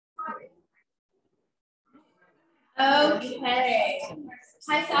Okay.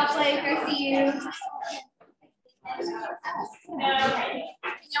 Hi, South Lake. I see you. Can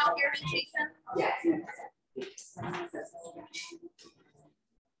y'all hear me, Jason? Yes.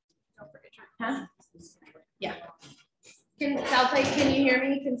 Huh? Yeah. South Lake, can you hear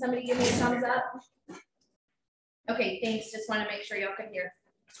me? Can somebody give me a thumbs up? Okay, thanks. Just want to make sure y'all can hear.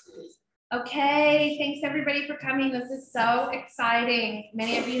 Okay, thanks everybody for coming. This is so exciting.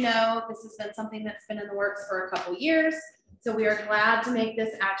 Many of you know this has been something that's been in the works for a couple years. So we are glad to make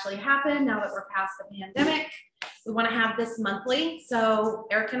this actually happen now that we're past the pandemic. We want to have this monthly. So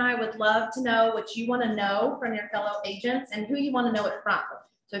Erika and I would love to know what you want to know from your fellow agents and who you want to know it from.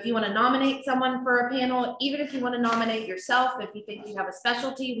 So if you want to nominate someone for a panel, even if you want to nominate yourself, if you think you have a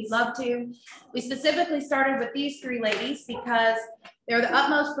specialty, we'd love to. We specifically started with these three ladies because they're the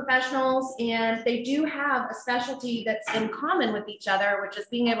utmost professionals and they do have a specialty that's in common with each other, which is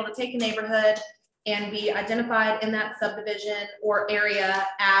being able to take a neighborhood and be identified in that subdivision or area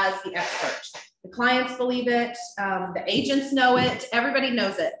as the expert. The clients believe it, the agents know it, everybody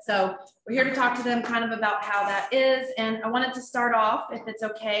knows it. So we're here to talk to them kind of about how that is. And I wanted to start off, if it's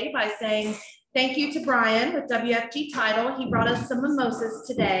okay, by saying thank you to Brian with WFG Title. He brought us some mimosas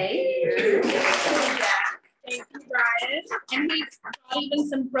today. Thank you, Brian. And he brought even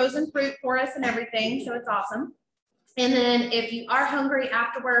some frozen fruit for us and everything, so it's awesome. And then if you are hungry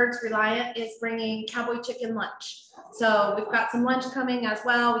afterwards, Reliant is bringing cowboy chicken lunch. So we've got some lunch coming as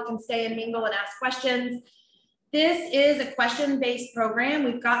well. We can stay and mingle and ask questions. This is a question-based program.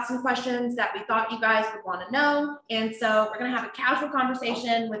 We've got some questions that we thought you guys would want to know. And so we're going to have a casual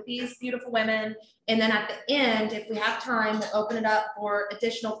conversation with these beautiful women. And then at the end, if we have time, we'll open it up for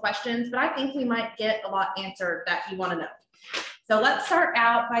additional questions. But I think we might get a lot answered that you want to know. So let's start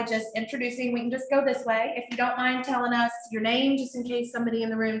out by just introducing. We can just go this way. If you don't mind telling us your name, just in case somebody in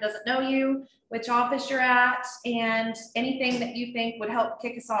the room doesn't know you, which office you're at, and anything that you think would help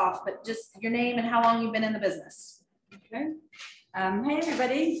kick us off, but just your name and how long you've been in the business. Okay. Hey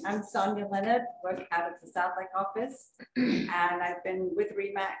everybody, I'm Sonia Leonard, work out of the South Lake office, and I've been with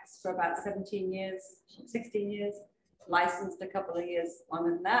RE/MAX for about 16 years, licensed a couple of years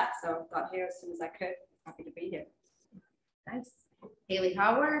longer than that, so got here as soon as I could. Happy to be here. Nice. Haley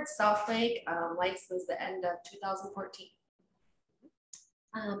Howard, South Lake, licensed the end of 2014.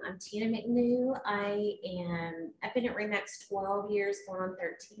 I'm Tina McNew. I've been at RE/MAX 12 years, going on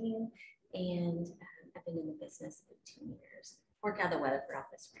 13, and I've been in the business 15 years. Work out of the Weatherford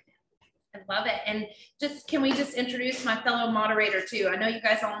office right now. I love it. And just, can we just introduce my fellow moderator too? I know you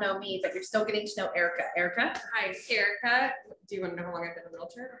guys all know me, but you're still getting to know Erika. Erika. Hi, Erika. Do you want to know how long I've been a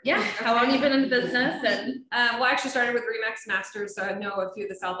realtor? Yeah. Okay. How long you've been in the business? And well, I actually started with RE/MAX Masters, so I know a few of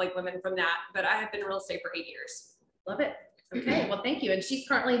the South Lake women from that, but I have been in real estate for 8 years. Love it. Okay, well, thank you. And she's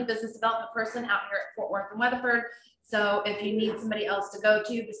currently the business development person out here at Fort Worth and Weatherford. So if you need somebody else to go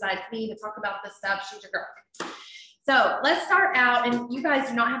to besides me to talk about this stuff, she's your girl. So let's start out, and you guys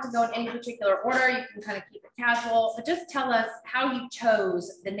do not have to go in any particular order. You can kind of keep it casual, but just tell us how you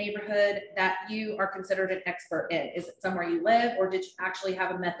chose the neighborhood that you are considered an expert in. Is it somewhere you live, or did you actually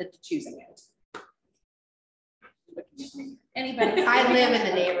have a method to choosing it? Anybody? I live in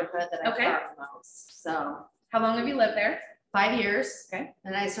the neighborhood that I okay. love the most. So how long have you lived there? 5 years. Okay.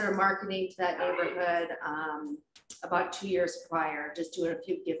 And I started marketing to that neighborhood about 2 years prior, just doing a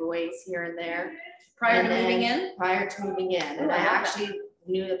few giveaways here and there. Prior to moving in? Prior to moving in. And I actually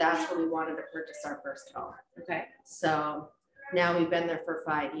knew that that's where we wanted to purchase our first home. Okay. So now we've been there for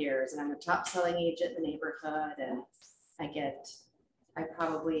 5 years, and I'm a top selling agent in the neighborhood, and I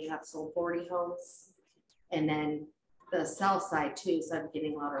probably have sold 40 homes. And then the sell side too, so I'm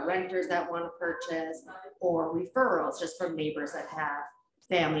getting a lot of renters that want to purchase, or referrals just from neighbors that have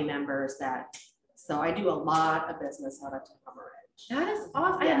family members that, so I do a lot of business out of Tacoma Ridge. That is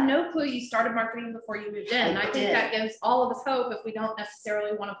awesome. Yeah. I had no clue you started marketing before you moved in. I think that gives all of us hope. If we don't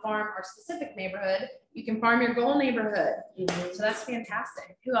necessarily want to farm our specific neighborhood, you can farm your goal neighborhood. Mm-hmm. So that's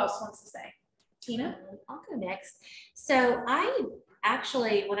fantastic. Who else wants to say? Tina? I'll go next. So I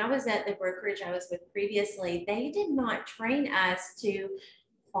actually, when I was at the brokerage I was with previously, they did not train us to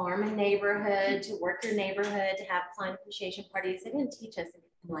farm a neighborhood, to work your neighborhood, to have client appreciation parties. They didn't teach us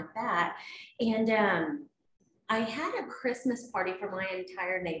anything like that. And I had a Christmas party for my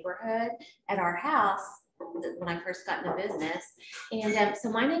entire neighborhood at our house when I first got into business. And so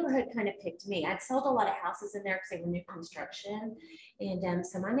my neighborhood kind of picked me. I'd sold a lot of houses in there because they were new construction. And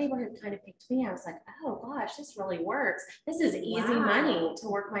so my neighborhood kind of picked me. I was like, oh gosh, this really works. This is easy money to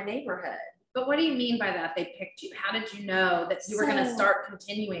work my neighborhood. But what do you mean by that? They picked you. How did you know that you were going to So- start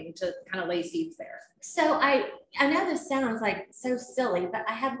continuing to kind of lay seeds there? So I know this sounds like so silly, but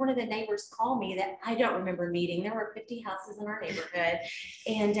I had one of the neighbors call me that I don't remember meeting. There were 50 houses in our neighborhood,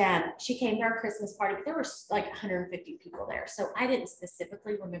 and she came to our Christmas party, but there were like 150 people there. So I didn't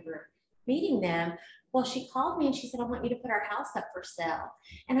specifically remember meeting them. Well, she called me and she said, I want you to put our house up for sale.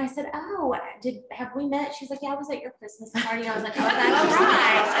 And I said, oh, have we met? She's like, yeah, I was at your Christmas party. I was like, oh, that's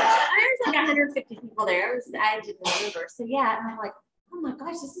right. There's like 150 people there. I didn't remember. So yeah, and I'm like, oh my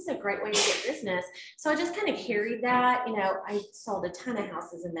gosh, this is a great way to get business. So I just kind of carried that. You know, I sold a ton of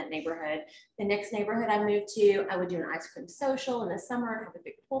houses in that neighborhood. The next neighborhood I moved to, I would do an ice cream social in the summer and have a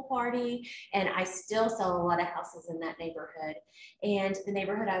big pool party. And I still sell a lot of houses in that neighborhood. And the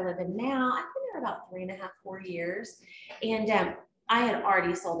neighborhood I live in now, I've been there about 3.5, 4 years. And I had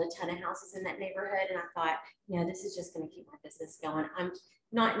already sold a ton of houses in that neighborhood. And I thought, you know, this is just going to keep my business going. I'm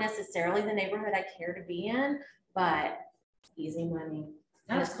not necessarily the neighborhood I care to be in, but easy money.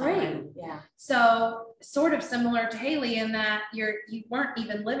 That's It's great. fun. Yeah. So sort of similar to Haley in that you weren't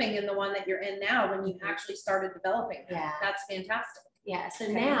even living in the one that you're in now when you actually started developing. Yeah. That's fantastic. Yeah. So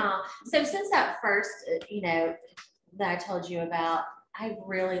Okay. now, so since that first, you know, that I told you about, I've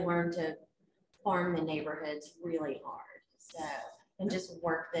really learned to farm the neighborhoods really hard. So, and just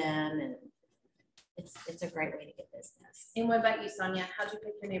work them, and it's a great way to get business. And what about you, Sonia? How'd you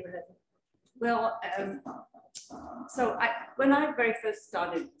pick your neighborhood? Well, so when I very first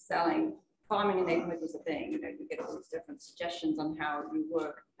started selling, farming a neighborhood was a thing. You know, you get all these different suggestions on how you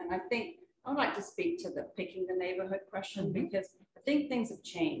work. And I think I'd like to speak to the picking the neighborhood question, because I think things have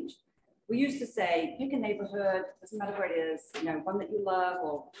changed. We used to say, pick a neighborhood, doesn't matter where it is, you know, one that you love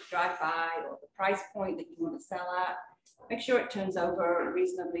or drive by, or the price point that you want to sell at. Make sure it turns over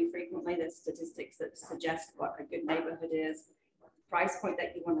reasonably frequently. There's statistics that suggest what a good neighborhood is, price point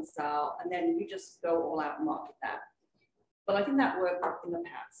that you want to sell, and then you just go all out and market that. Well, I think that worked in the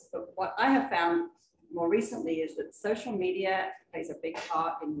past, but what I have found more recently is that social media plays a big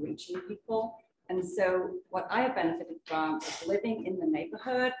part in reaching people. And so what I have benefited from is living in the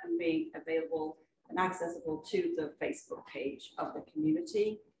neighborhood and being available and accessible to the Facebook page of the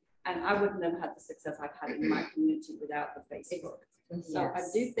community. And I wouldn't have had the success I've had in my community without the Facebook. So I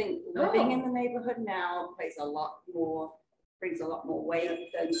do think living in the neighborhood now brings a lot more weight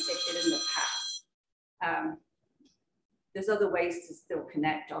than it did in the past. There's other ways to still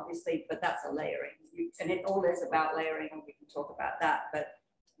connect, obviously, but that's a layering. And it all is about layering, and we can talk about that. But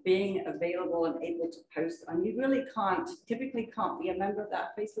being available and able to post, and you really typically can't be a member of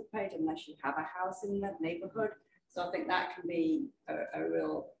that Facebook page unless you have a house in that neighborhood. So I think that can be a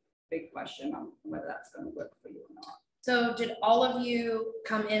real big question on whether that's going to work for you or not. So did all of you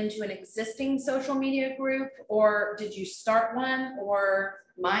come into an existing social media group, or did you start one, or?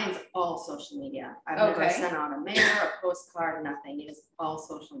 Mine's all social media. I've never Okay. sent out a mail, a postcard, nothing. It is all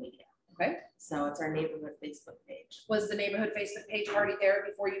social media. Okay. So it's our neighborhood Facebook page. Was the neighborhood Facebook page already there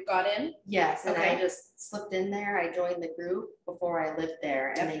before you got in? Yes, and Okay. I just slipped in there. I joined the group before I lived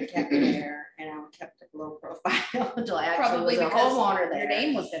there, and they kept me there, and I kept a low profile until I actually Probably was a because homeowner there. your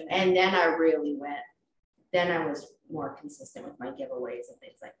name was in there. And then I really went. Then I was more consistent with my giveaways and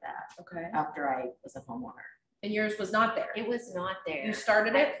things like that Okay. after I was a homeowner. And yours was not there. It was not there. You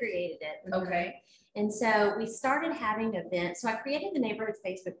started I it? created it. Okay. And so we started having events. So I created the neighborhood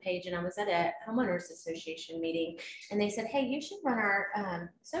Facebook page, and I was at a homeowners association meeting, and they said, hey, you should run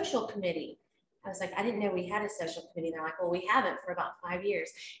our social committee. I was like, I didn't know we had a social committee. They're like, well, we haven't for about 5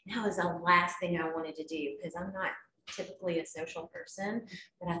 years. And that was the last thing I wanted to do, because I'm not typically a social person,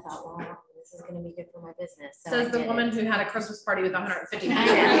 but I thought, well, this is going to be good for my business. So Says I the did woman it. who had a Christmas party with 150 people.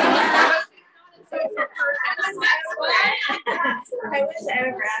 I was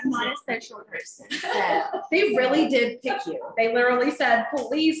over. I'm not a social person. So. They really did pick you. They literally said,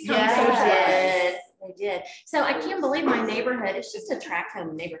 please come Yeah, socialize. they did. So I can't believe my neighborhood, it's just a tract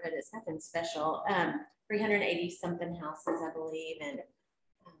home neighborhood. It's nothing special. 380 something houses, I believe. And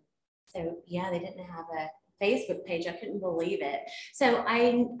so, yeah, they didn't have a Facebook page. I couldn't believe it. So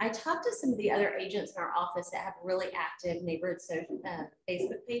I talked to some of the other agents in our office that have really active neighborhood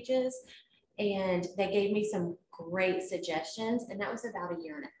Facebook pages, and they gave me some great suggestions. And that was about 1.5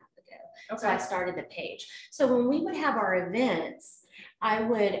 years ago. So I started the page. So when we would have our events,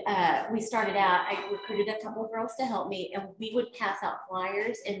 we started out, I recruited a couple of girls to help me, and we would pass out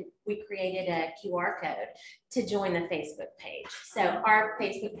flyers, and we created a QR code to join the Facebook page. So our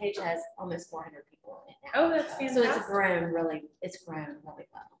Facebook page has almost 400 people in it now. Oh, that's fantastic. So it's grown really well.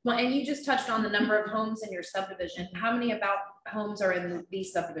 Well, and you just touched on the number of homes in your subdivision. How many homes are in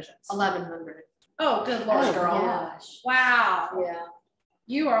these subdivisions? 1,100. Oh, good Lord, girl. Gosh. Wow. Yeah.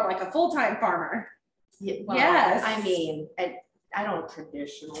 You are like a full-time farmer. Yeah, well, Yes. I mean, I don't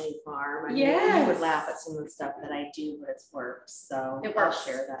traditionally farm. I mean, you Yes. would laugh at some of the stuff that I do, but it's works, so It I'll works.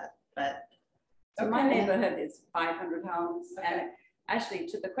 share that, but. So my Okay. neighborhood is 500 homes. And actually,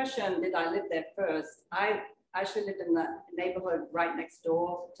 to the question, did I live there first? I actually lived in the neighborhood right next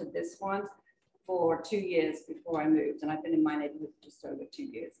door to this one for 2 years before I moved. And I've been in my neighborhood just over 2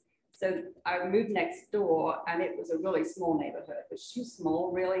 years. So I moved next door and it was a really small neighborhood. It was too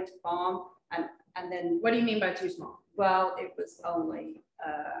small really to farm. And then, What do you mean by too small? well, it was only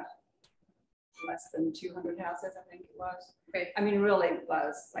less than 200 houses, I think it was. Okay. I mean, really it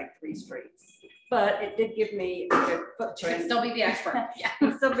was like 3 streets. But it did give me a good You footprint. can still be the expert. Yeah.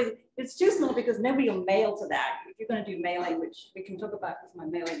 It's too small because nobody will mail to that. If you're going to do mailing, which we can talk about because my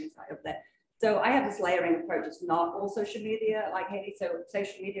mailing is right up there. So I have this layering approach. It's not all social media like Haiti. So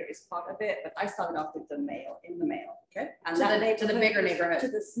social media is part of it, but I started off with the mail, in the mail. Okay. And To that the bigger was neighborhood. To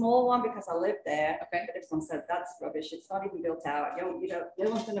the small one because I lived there. Okay. But everyone said that's rubbish. It's not even built out. You know, no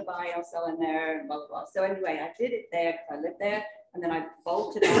one's going to buy or sell in there and blah, blah, blah. So anyway, I did it there because I lived there. And then I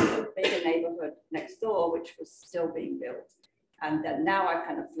bolted on to a bigger neighborhood next door, which was still being built. And then now I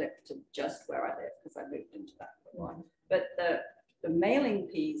kind of flipped to just where I live because I moved into that one. But the mailing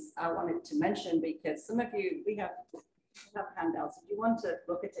piece I wanted to mention because some of you, we have handouts. If you want to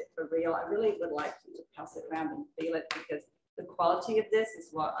look at it for real, I really would like you to pass it around and feel it because the quality of this is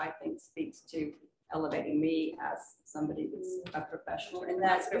what I think speaks to elevating me as somebody that's a professional in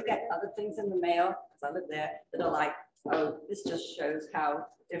that. So we get other things in the mail, because I live there, that are like, oh, this just shows how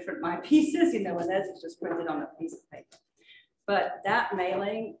different my piece is, you know, and theirs is just printed on a piece of paper. But that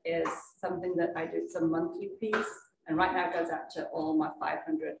mailing is something that I do. It's a monthly piece. And right now it goes out to all my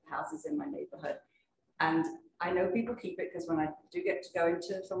 500 houses in my neighborhood. And I know people keep it because when I do get to go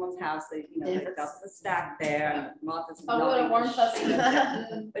into someone's house, they, you know, they've got the stack there and Martha's Oh, what a warm fuzzy.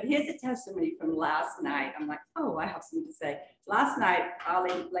 But here's a testimony from last night. I'm like, oh, I have something to say. Last night, our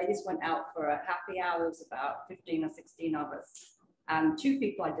ladies went out for a happy hour. There was about 15 or 16 of us. And 2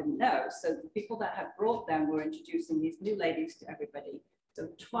 people I didn't know. So the people that had brought them were introducing these new ladies to everybody. So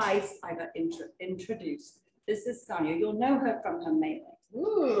twice I got introduced. This is Sonia. You'll know her from her mailing.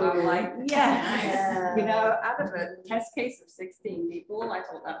 Ooh. I'm like, yes. You know, out of a test case of 16 people, I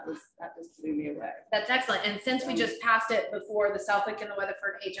thought that just blew me away. That's excellent. And since we just passed it before, the Southwick and the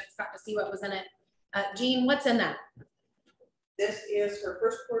Weatherford agents got to see what was in it. Jean, what's in that? This is her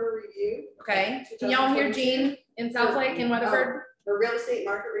first quarter review. Okay. Can y'all hear Jean in Southwick and Weatherford? Her real estate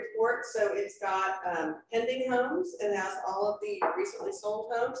market report. So it's got pending homes and has all of the recently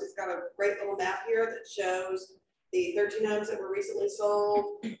sold homes. It's got a great little map here that shows the 13 homes that were recently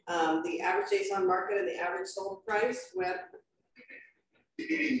sold, the average days on market and the average sold price with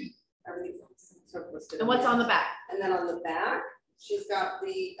everything sort of listed. And what's on the back? And then on the back, she's got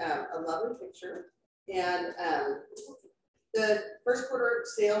the a lovely picture and the first quarter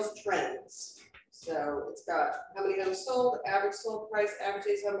sales trends. So it's got how many homes sold, average sold price, average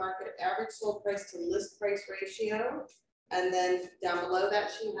days on market, average sold price to list price ratio. And then down below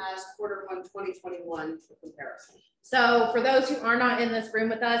that, she has quarter 1, 2021 for comparison. So for those who are not in this room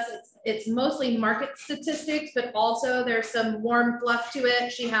with us, it's mostly market statistics, but also there's some warm fluff to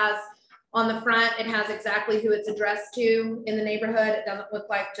it. She has on the front, it has exactly who it's addressed to in the neighborhood. It doesn't look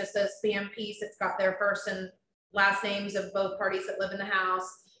like just a spam piece. It's got their first and last names of both parties that live in the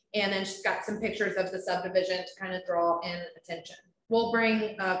house. And then she's got some pictures of the subdivision to kind of draw in attention. We'll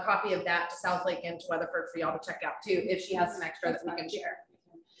bring a copy of that to Southlake and to Weatherford for y'all to check out too, if she has some extra that we can share.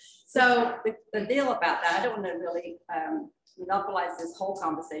 So the deal about that, I don't want to really monopolize this whole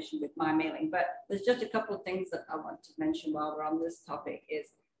conversation with my mailing, but there's just a couple of things that I want to mention while we're on this topic is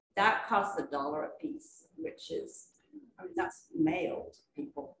that costs $1 a piece, which is, I mean, that's mailed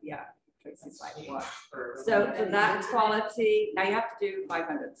people. Yeah. Tracy's like what? So for that quality, now you have to do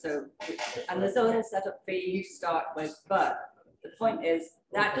 500. So, and there's a little setup fee you start with, but the point is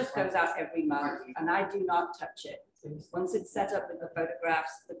that just goes out every month and I do not touch it. Once it's set up with the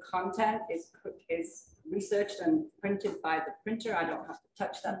photographs, the content is researched and printed by the printer. I don't have to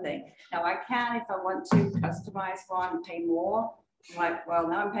touch that thing. Now I can, if I want to customize one and pay more, I'm like, well,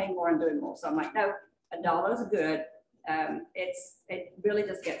 now I'm paying more and doing more. So I'm like, no, $1 is good. It really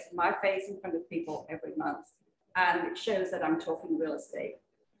just gets my face in front of people every month and it shows that I'm talking real estate.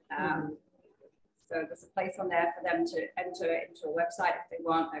 So there's a place on there for them to enter it into a website if they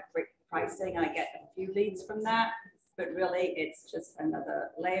want a quick pricing. I get a few leads from that, but really it's just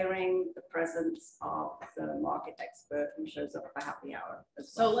another layering the presence of the market expert who shows up for happy hour.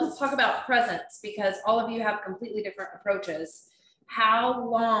 So let's talk about presence because all of you have completely different approaches. how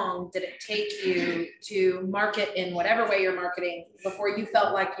long did it take you to market in whatever way you're marketing before you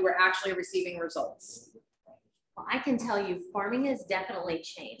felt like you were actually receiving results? Well, I can tell you farming has definitely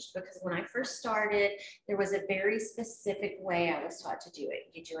changed, because when I first started, there was a very specific way I was taught to do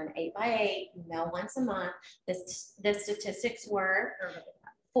it. You do an 8x8, you mail once a month. The statistics were,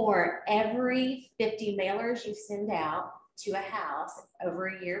 for every 50 mailers you send out to a house over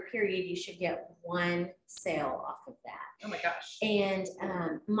a year period, you should get one sale off of that. Oh my gosh. And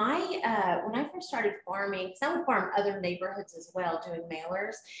when I first started farming, because I would farm other neighborhoods as well, doing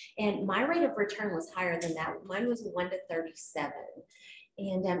mailers, and my rate of return was higher than that. Mine was 1 to 37.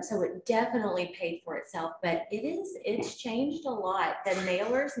 And so it definitely paid for itself, but it's changed a lot. The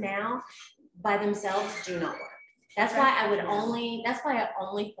mailers now by themselves do not work. That's why I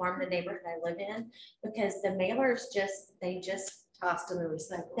only farm the neighborhood I live in, because the mailers they just Tossed in the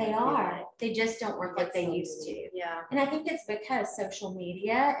recycle. They just don't work like they used to. Yeah. And I think it's because social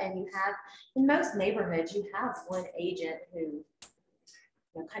media, and you have, in most neighborhoods, you have one agent who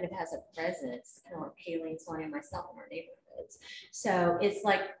kind of has a presence, kind of like Haley and Sonia and myself in our neighborhoods. So it's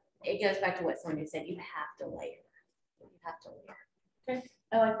like, it goes back to what Sonia said, you have to layer. You have to layer. Okay,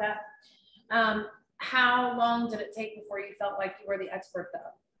 I like that. How long did it take before you felt like you were the expert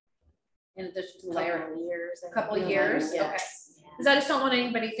though? In addition to layering? A Couple of years, Yes. okay. Because I just don't want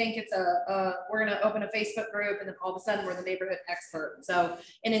anybody to think it's we're gonna open a Facebook group and then all of a sudden we're the neighborhood expert. So,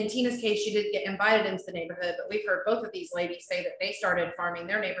 and in Tina's case, she did get invited into the neighborhood, but we've heard both of these ladies say that they started farming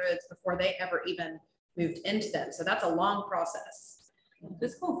their neighborhoods before they ever even moved into them. So that's a long process.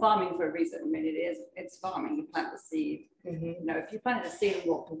 It's called farming for a reason. I mean, it's farming. You plant the seed. You know, if you planted a seed and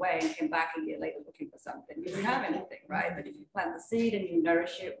walked away and came back a year later looking for something, you didn't have anything, right? But if you plant the seed and you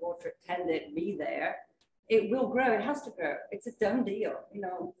nourish it, water it, tend it, be there, it will grow. It has to grow. It's a done deal. You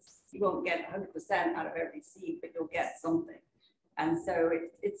know, you won't get 100% out of every seed, but you'll get something. And so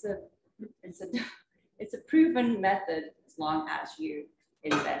it's a proven method as long as you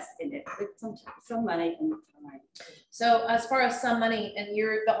invest in it with some money and time. So as far as some money, and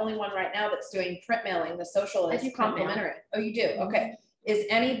you're the only one right now that's doing print mailing, the social is complimentary. Oh, you do? Okay. Is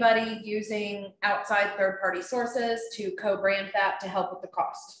anybody using outside third-party sources to co-brand that to help with the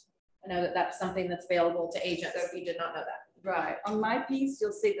cost? I know that that's something that's available to agents if you did not know that. Right. On my piece,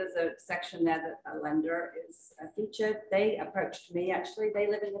 you'll see there's a section there that a lender is featured. They approached me, actually. They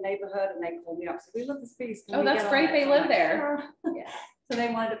live in the neighborhood and they called me up. So we love this piece. Oh, that's great. They live there. Sure. Yeah. So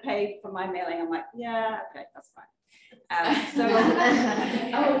they wanted to pay for my mailing. I'm like, yeah, okay, that's fine. I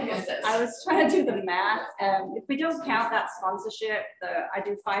was trying to do the math. If we don't count that sponsorship, I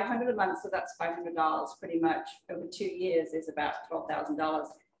do $500 a month, so that's $500 pretty much over 2 years is about $12,000.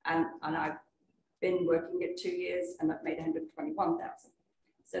 And I've been working it 2 years and I've made $121,000.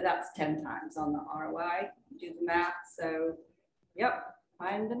 So that's 10 times on the ROI. Do the math. So, yep,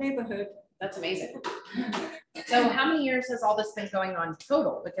 find the neighborhood. That's amazing. So how many years has all this been going on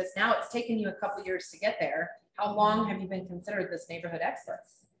total? Because now it's taken you a couple years to get there. How long have you been considered this neighborhood expert?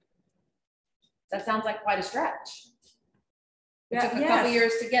 That sounds like quite a stretch. It took a couple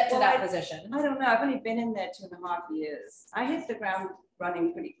years to get to that position. I don't know. I've only been in there 2.5 years. I hit the ground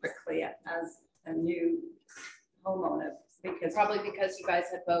running pretty quickly as a new homeowner Probably because you guys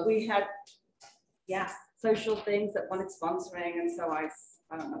had both. We had social things that wanted sponsoring, and so I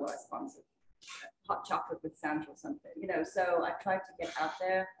don't know what I sponsored, hot chocolate with Sandra or something, you know. So I tried to get out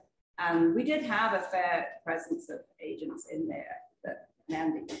there, and we did have a fair presence of agents in there that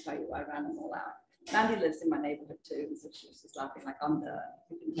Mandy can tell you. I ran them all out. Mandy lives in my neighborhood too, so she was just laughing like, I'm done.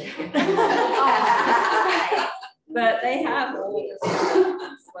 You can take it. But they have all just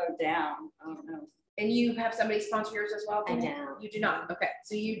slowed down. I don't know. And you have somebody sponsor yours as well? I don't. You do not. Okay.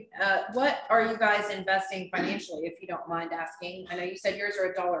 So you, what are you guys investing financially, if you don't mind asking? I know you said yours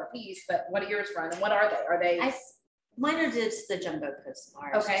are $1 a piece, but what are yours run and what are they? Are they? Mine are just the jumbo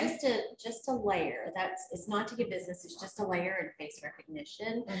postcards. Okay. Just a layer. It's not to get business. It's just a layer and face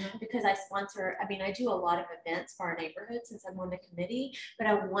recognition. Because I sponsor. I mean, I do a lot of events for our neighborhood since I'm on the committee. But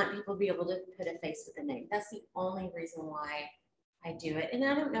I want people to be able to put a face with a name. That's the only reason why I do it. And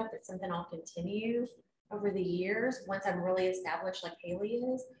I don't know if it's something I'll continue over the years once I'm really established like Haley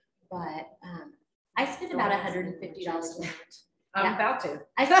is. But I spend about $150 a month. I'm about to.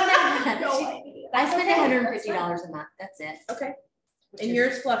 I spend $150 a month. That's it. Okay. And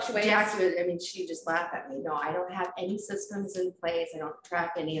yours fluctuates. Jackie, I mean, she just laughed at me. No, I don't have any systems in place. I don't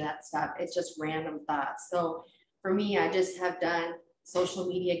track any of that stuff. It's just random thoughts. So for me, I just have done social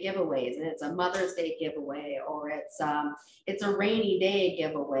media giveaways, and it's a Mother's Day giveaway, or it's a rainy day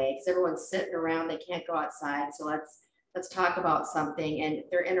giveaway because everyone's sitting around, they can't go outside. So let's talk about something, and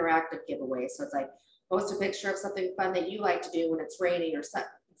they're interactive giveaways. So it's like, post a picture of something fun that you like to do when it's raining or something.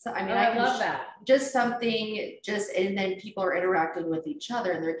 So, I mean, I I can love that. just something, and then people are interacting with each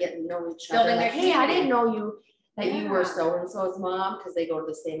other and they're getting to know each other. Building Like, their hey, I community. didn't know you, that you were Yeah. so-and-so's mom, because they go to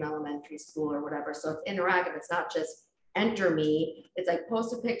the same elementary school or whatever. So it's interactive. It's not just enter me. It's like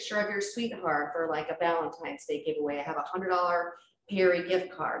post a picture of your sweetheart for like a Valentine's Day giveaway. I have $100 Perry gift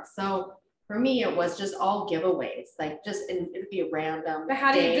card. So for me, it was just all giveaways, like just, and it'd be a random But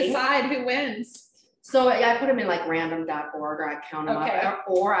how do you day. decide who wins? So I put them in like random.org, or I count them Okay. up,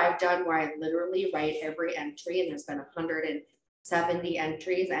 or I've done where I literally write every entry, and there's been 170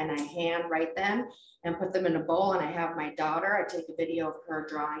 entries, and I hand write them and put them in a bowl, and I have my daughter, I take a video of her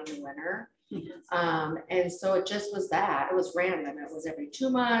drawing the winner. And so it just was that, it was random. It was every 2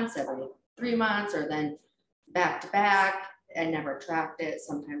 months, every 3 months, or then back to back. I never tracked it.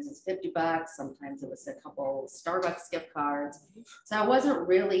 Sometimes it's $50, sometimes it was a couple Starbucks gift cards. So I wasn't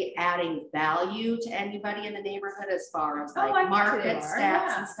really adding value to anybody in the neighborhood as far as like I think market you are, stats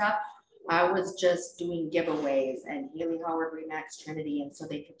yeah. and stuff. I was just doing giveaways and Haley Howard Remax Trinity, and so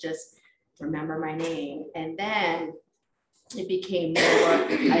they could just remember my name. And then it became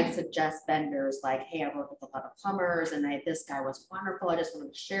more, I'd suggest vendors like, hey, I work with a lot of plumbers and this guy was wonderful. I just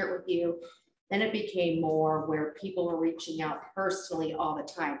wanted to share it with you. Then it became more where people were reaching out personally all the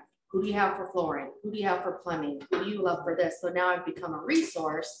time. Who do you have for flooring? Who do you have for plumbing? Who do you love for this? So now I've become a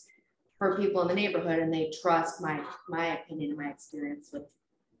resource for people in the neighborhood, and they trust my opinion and my experience with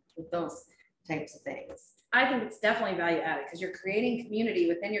those types of things. I think it's definitely value added because you're creating community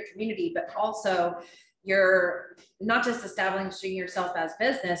within your community, but also you're not just establishing yourself as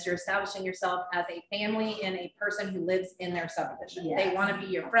business, you're establishing yourself as a family and a person who lives in their subdivision. Yes. They want to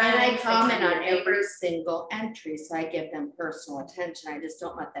be your friend. And I comment on every single entry, so I give them personal attention. I just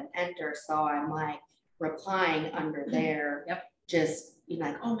don't let them enter. So I'm like replying under there. Yep. Just you know,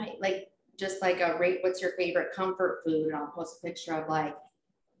 like, oh my, like just like a rate, what's your favorite comfort food? And I'll post a picture of like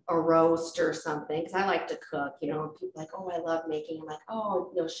a roast or something, because I like to cook, you know, and people like, oh, I love making. I'm like,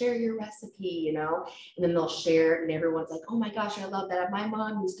 oh, share your recipe, you know, and then they'll share it and everyone's like, oh my gosh, I love that. My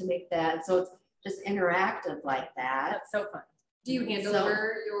mom used to make that. And so it's just interactive like that. That's so fun. Do you hand So-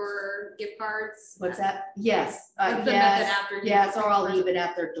 over your gift cards? What's that? Yes. What's the method after you- Yes, or I'll leave it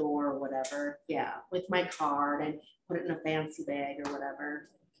at their door or whatever. Yeah, with my card and put it in a fancy bag or whatever.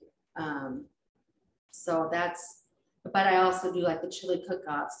 So that's, but I also do like the chili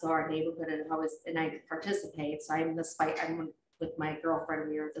cook-offs. So our neighborhood and I participate. So I'm with my girlfriend,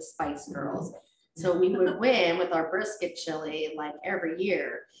 we were the Spice Girls. So we would win with our brisket chili like every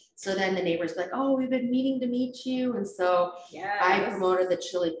year. So then the neighbors were like, oh, we've been meaning to meet you. And so I promoted the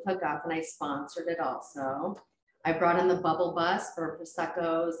chili cook-off and I sponsored it also. I brought in the bubble bus for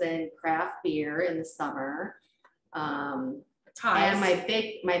Prosecco's and craft beer in the summer. And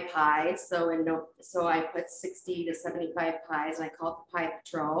my pies. So I put 60 to 75 pies and I call it the Pie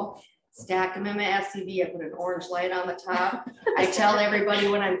Patrol. Stack them in my SUV. I put an orange light on the top. I tell everybody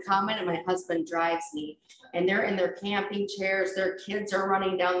when I'm coming, and my husband drives me, and they're in their camping chairs. Their kids are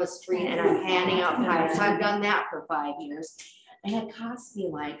running down the street, and I'm handing out pies. So I've done that for 5 years, and it cost me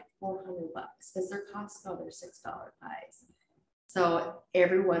like $400 because they're Costco. They're $6 pies. So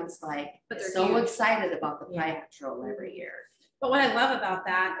everyone's like so huge. excited about the Pie Patrol every year. But what I love about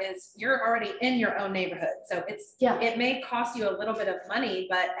that is you're already in your own neighborhood. So it may cost you a little bit of money,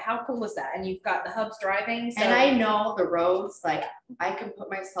 but how cool is that? And you've got the hubs driving. So. And I know the roads, like I can put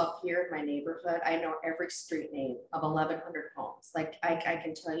myself here in my neighborhood. I know every street name of 1,100 homes. Like I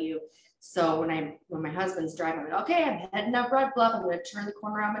can tell you. So when my husband's driving, I'm like, okay, I'm heading up Red Bluff. I'm going to turn the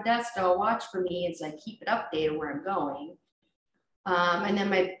corner on Modesto. Watch for me. And so I keep it updated where I'm going. And then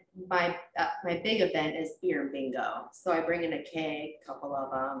my big event is beer and bingo. So I bring in a keg, a couple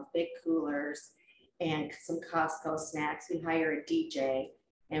of big coolers, and some Costco snacks. We hire a DJ.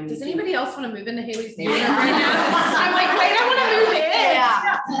 And does anybody else want to move into Haley's neighborhood Yeah. right now? I'm like, wait, I want to move in.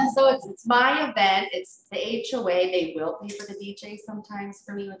 Yeah. So it's my event. It's the HOA. They will pay for the DJ sometimes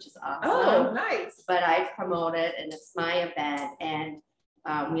for me, which is awesome. Oh, nice. But I promote it, and it's my event. And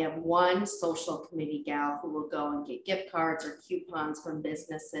we have one social committee gal who will go and get gift cards or coupons from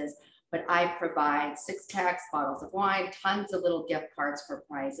businesses, but I provide 6-packs, bottles of wine, tons of little gift cards for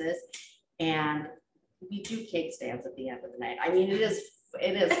prizes, and we do cake stands at the end of the night. I mean, it is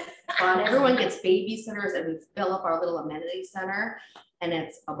fun. Everyone gets babysitters, and we fill up our little amenity center, and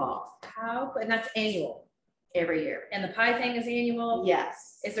it's a ball. And that's annual. Every year. And the pie thing is annual?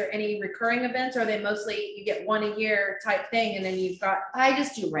 Yes. Is there any recurring events, or are they mostly you get one a year type thing and then you've got? I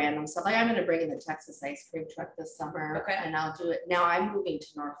just do random stuff. Like I'm going to bring in the Texas ice cream truck this summer. Okay. And I'll do it. Now I'm moving to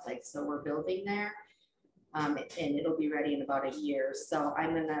North Lake, so we're building there. And it'll be ready in about a year. So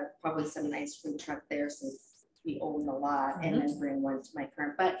I'm gonna probably send an ice cream truck there since we own the lot, and then bring one to my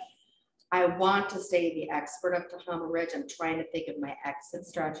current, but I want to stay the expert of Tahoma Ridge. I'm trying to think of my exit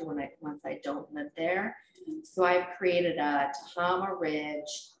strategy once I don't live there. So I've created a Tahoma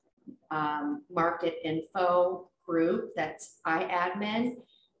Ridge market info group that's admin,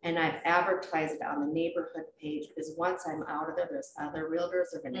 and I've advertised it on the neighborhood page, because once I'm out of there, there's other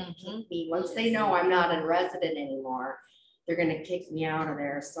realtors are gonna kick me. Once they know I'm not a resident anymore, they're gonna kick me out of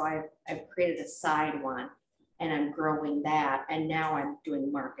there. So I've created a side one, and I'm growing that. And now I'm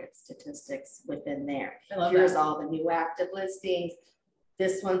doing market statistics within there. Here's all the new active listings.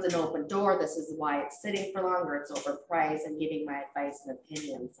 This one's an open door. This is why it's sitting for longer. It's overpriced, and giving my advice and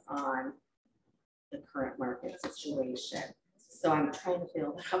opinions on the current market situation. So I'm trying to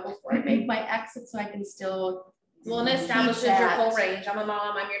build that up before I make my exit, so I can still. Well, and it establishes your full range. I'm a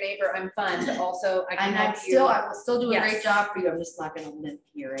mom, I'm your neighbor, I'm fun, but also I can help you. I will still do a great Yes. job for you. I'm just not gonna live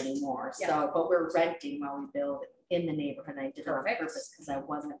here anymore. Yeah. So, but we're renting while we build in the neighborhood. I did it on Perfect. purpose because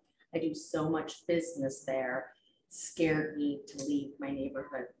I do so much business there. It scared me to leave my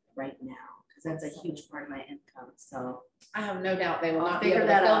neighborhood right now, because that's a huge part of my income. So I have no doubt they will I'll not be figure able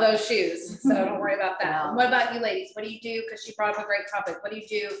to that fill out. those shoes, so don't worry about that. Well. What about you ladies? What do you do? Because she brought up a great topic. What do you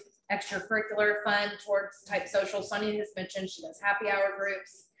do? Extracurricular, fun, towards type social. Sonia has mentioned she does happy hour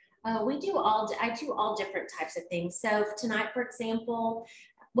groups. I do all different types of things. So tonight, for example,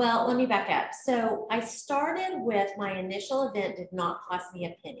 well, let me back up. So I started with my initial event did not cost me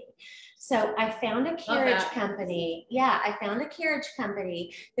a penny. So I found a carriage company. Yeah, I found a carriage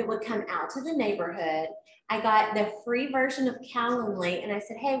company that would come out to the neighborhood. I got the free version of Calendly, and I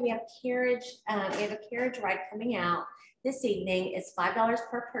said, hey, we have a carriage ride coming out this evening. It's $5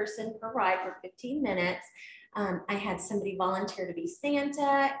 per person per ride for 15 minutes. I had somebody volunteer to be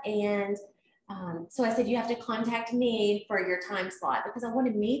Santa, and so I said, you have to contact me for your time slot, because I want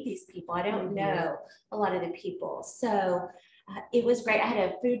to meet these people. I don't know a lot of the people. So it was great. I had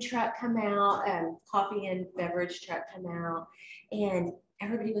a food truck come out, coffee and beverage truck come out, and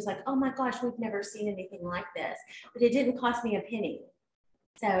everybody was like, oh my gosh, we've never seen anything like this. But it didn't cost me a penny.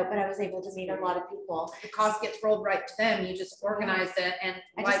 So, but I was able to meet a lot of people. The cost gets rolled right to them. You just organized it. And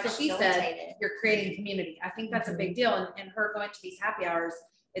I like just she said, facilitated. you're creating community. I think that's a big deal. And her going to these happy hours,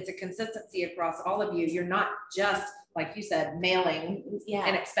 it's a consistency across all of you. You're not just, like you said, mailing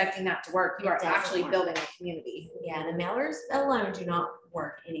and expecting that to work. You are actually building a community. Yeah, the mailers alone do not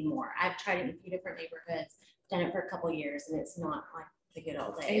work anymore. I've tried it in a few different neighborhoods, done it for a couple of years, and it's not like the good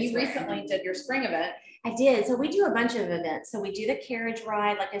old days. And you recently did your spring event. I did. So we do a bunch of events. So we do the carriage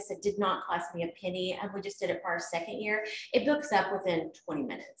ride. Like I said, did not cost me a penny. And we just did it for our second year. It books up within 20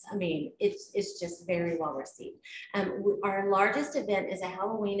 minutes. I mean, it's just very well received. Our largest event is a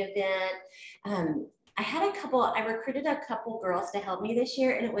Halloween event. I recruited a couple girls to help me this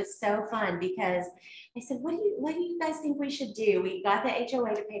year, and it was so fun because I said, what do you guys think we should do? We got the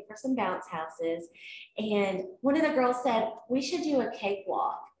HOA to pay for some bounce houses, and one of the girls said, we should do a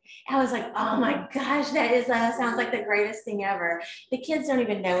cakewalk. I was like, oh my gosh, that sounds like the greatest thing ever. The kids don't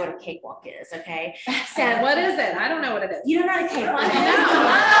even know what a cakewalk is, okay? So what is it? I don't know what it is. You don't know what a cakewalk is?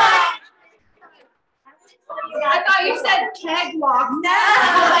 I thought you said keg walk. No,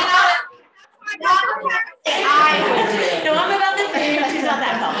 I'm about the food. She's not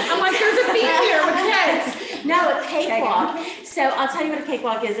that tall. I'm like, there's a theme here with kegs. No, a cakewalk. So I'll tell you what a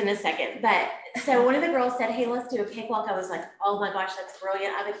cakewalk is in a second. But so one of the girls said, hey, let's do a cakewalk. I was like, oh my gosh, that's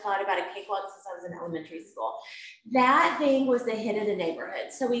brilliant. I've been thought about a cakewalk since I was in elementary school. That thing was the hit of the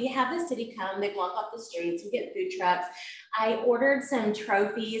neighborhood. So we have the city come, they walk off the streets, we get food trucks. I ordered some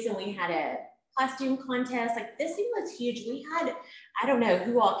trophies, and we had a costume contest. Like, this thing was huge. We had, I don't know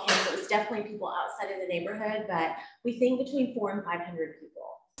who all came. It was definitely people outside of the neighborhood, but we think between 400 and 500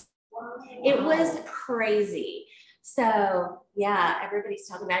 people. Wow. It was crazy. So yeah, everybody's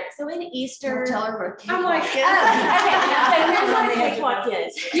talking about it. So in Easter, tell her what I'm like, okay, so here's what a cakewalk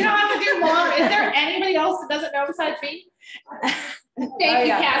is. You don't have to do more. Is there anybody else that doesn't know besides me? Thank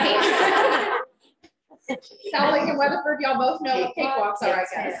you, Kathy. Sally and Weatherford, y'all both know what cakewalks are, I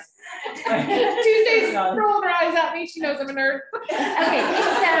guess. Tuesday's rolling her eyes at me. She knows I'm a nerd. Okay,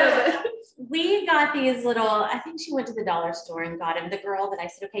 so we got these little, I think she went to the dollar store and got him, the girl that I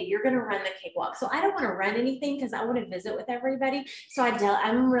said, okay, you're going to run the cakewalk. So I don't want to run anything because I want to visit with everybody. So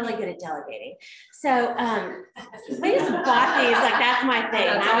I'm really good at delegating. So we just bought these, like that's my thing.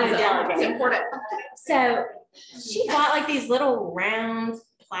 That's I'm awesome. a delegate. It's important. So she bought like these little round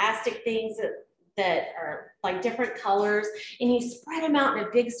plastic things that that are like different colors, and you spread them out in a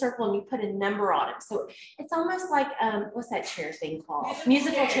big circle and you put a number on it. So it's almost like, what's that chair thing called?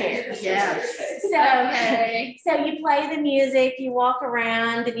 Musical chairs. Yes. So you play the music, you walk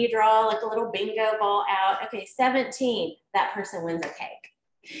around, and you draw like a little bingo ball out. Okay, 17, that person wins a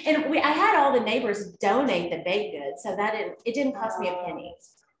cake. And I had all the neighbors donate the baked goods, so it didn't cost me a penny.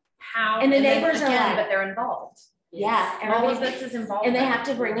 How? And the then neighbors are again, like- but they're involved. Yeah, All of everybody- this is involved. and they have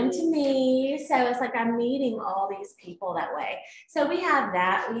to bring them to me. So it's like I'm meeting all these people that way. So we have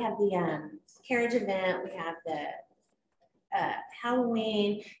that. We have the carriage event. We have the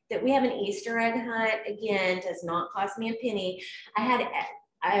Halloween. That we have an Easter egg hunt. Again, does not cost me a penny.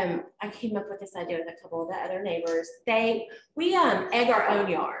 I came up with this idea with a couple of the other neighbors. We egg our own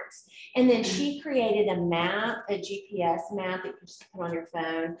yards. And then she created a map, a GPS map that you can just put on your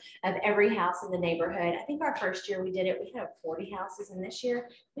phone of every house in the neighborhood. I think our first year we did it, we had 40 houses, and this year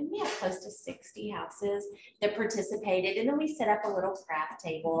we have close to 60 houses that participated. And then we set up a little craft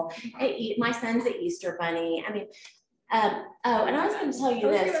table. My son's the Easter bunny. I mean, and I was going to tell you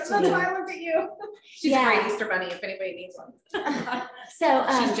this That's too. why I looked at you. She's Yeah. a great Easter bunny if anybody needs one. So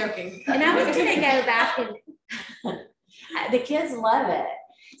She's joking. and I was going to go back and the kids love it.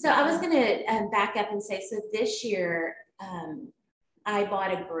 So I was going to back up and say, so this year I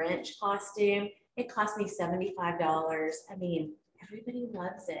bought a Grinch costume. It cost me $75. I mean, everybody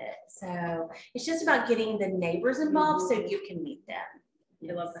loves it. So it's just about getting the neighbors involved so you can meet them.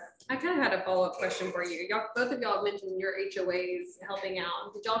 I love that. I kind of had a follow-up question for you. Both of y'all mentioned your HOAs helping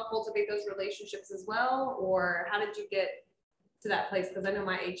out. Did y'all cultivate those relationships as well? Or how did you get to that place? Because I know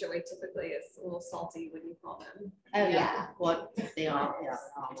my HOA typically is a little salty when you call them. Oh, yeah. What they all,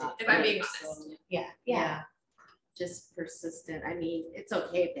 If I'm being honest. Yeah. Just persistent. I mean, it's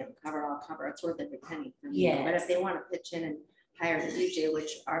okay if they don't cover, I'll cover. It's worth every penny for me. Yes. But if they want to pitch in and hire the DJ,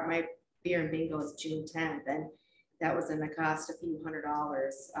 which my beer and bingo is June 10th, and that was in the cost a few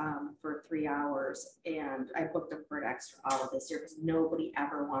 $100 for 3 hours. And I booked them for an extra hour this year because nobody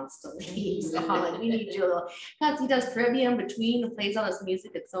ever wants to leave. So I'm like, we need you a little, because he does trivia in between and plays all this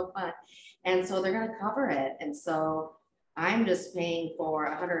music. It's so fun. And so they're gonna cover it. And so I'm just paying for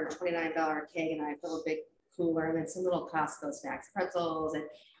a $129 cake, and I fill a big cooler and then some little Costco snacks, pretzels, and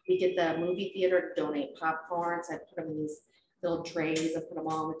we get the movie theater to donate popcorn. So I put them in these little trays and put them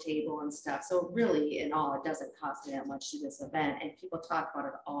all on the table and stuff. So really, in all, it doesn't cost me that much to this event, and people talk about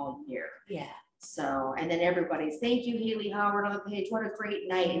it all year. Yeah. So, and then everybody's, thank you, Haley Howard on the page. What a great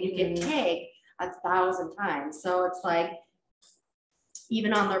night. And you get tagged 1,000 times. So it's like,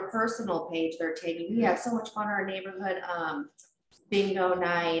 even on their personal page, they're tagging, we have so much fun in our neighborhood. Bingo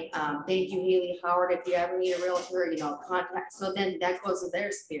night. Thank you, Haley Howard. If you ever need a realtor, contact. So then that goes to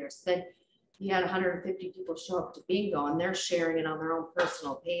their spheres. Then you had 150 people show up to bingo, and they're sharing it on their own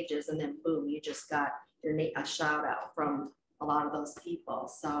personal pages. And then boom, you just got a shout out from a lot of those people.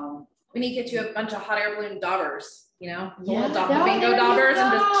 So We need to get you a bunch of hot air balloon daughters, the Yeah. little No, bingo there you daughters.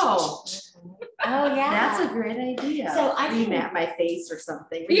 And go. just, Oh, yeah. That's a great idea. So I Cream can- at my face or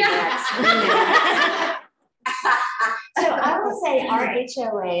something. Yeah. Relax. So I will say our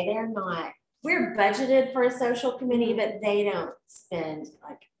HOA, we're budgeted for a social committee, but they don't spend,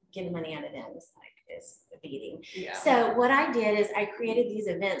 like, getting money out of them is a beating. Yeah. So what I did is I created these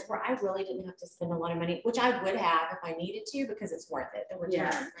events where I really didn't have to spend a lot of money, which I would have if I needed to, because it's worth it, the return.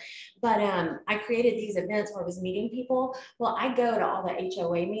 Yeah. But I created these events where I was meeting people. Well, I go to all the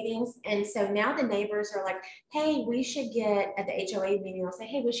HOA meetings. And so now the neighbors are like, hey, we should get at the HOA meeting. I'll say,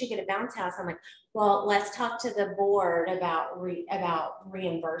 hey, we should get a bounce house. I'm like, well, let's talk to the board about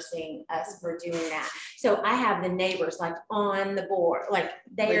reimbursing us for doing that. So I have the neighbors like on the board, like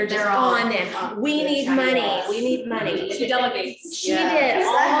they're just on them. We need money. We need money. She delegates. She did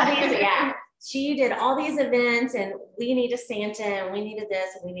all these, she did all these events, and we need a Santa, and we needed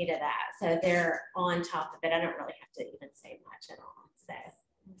this, and we needed that. So they're on top of it. I don't really have to even say much at all.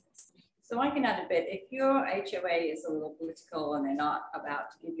 So I can add a bit. If your HOA is a little political and they're not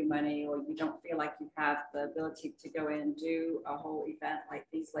about to give you money, or you don't feel like you have the ability to go in and do a whole event like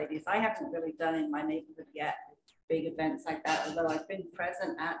these ladies, I haven't really done in my neighborhood yet, big events like that, although I've been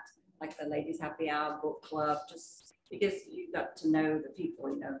present at like the ladies happy hour, book club, just because you got to know the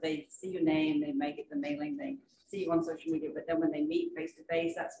people, they see your name, they make it the mailing, they see you on social media, but then when they meet face to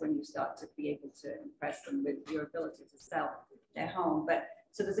face, that's when you start to be able to impress them with your ability to sell their home. But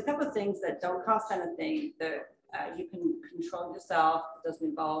so there's a couple of things that don't cost anything that you can control yourself. It doesn't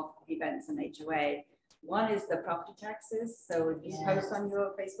involve events and HOA. One is the property taxes. So if you post on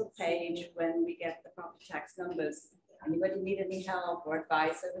your Facebook page when we get the property tax numbers, anybody need any help or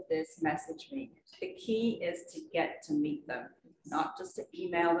advice over this, message me. The key is to get to meet them. not just to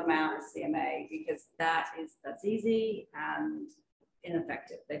email them out as CMA, because that's easy and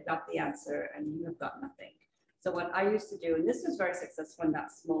ineffective. They've got the answer and you have got nothing. So what I used to do, and this was very successful in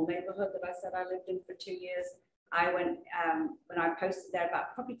that small neighborhood that I said I lived in for 2 years, I went, when I posted there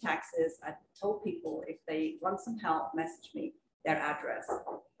about property taxes, I told people if they want some help, message me their address.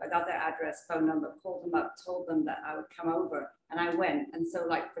 I got their address, phone number, called them up, told them that I would come over, and I went. And so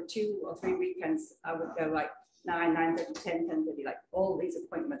like for 2 or 3 weekends, I would go like 9, 9:30, 10, 10:30, like all these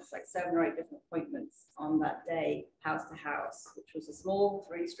appointments, like 7 or 8 different appointments on that day, house to house, which was a small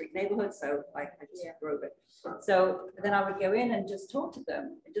 3-street neighborhood. So like I just drove it. So then I would go in and just talk to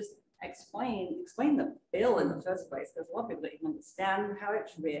them and just explain the bill in the first place, because a lot of people don't even understand how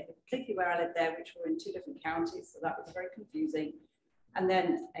it's written, particularly where I lived there, which were in 2 different counties. So that was very confusing. And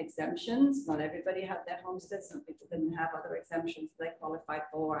then exemptions, not everybody had their homestead. Some people didn't have other exemptions they qualified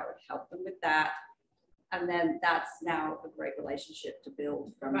for. I would help them with that. And then that's now a great relationship to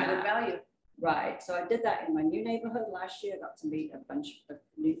build from that. Value. Right. So I did that in my new neighborhood last year, got to meet a bunch of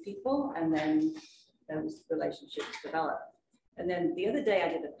new people, and then those relationships developed. And then the other day I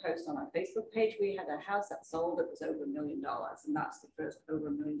did a post on our Facebook page. We had a house that sold that was over $1 million. And that's the first over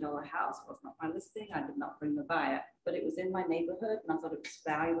 $1 million house. It was not my listing. I did not bring the buyer, but it was in my neighborhood. And I thought it was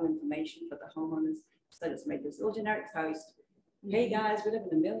valuable information for the homeowners. So I just made this little generic post. Hey guys, we live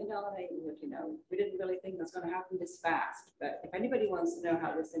in $1 million neighborhood, you know, we didn't really think that's going to happen this fast. But if anybody wants to know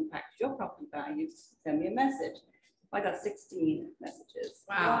how this impacts your property values, send me a message. I got 16 messages.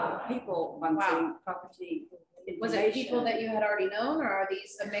 Wow. People wanting property. Was it people that you had already known, or are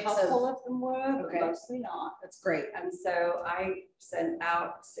these a mix couple of? of them were, Okay. but mostly not. That's great. And so I sent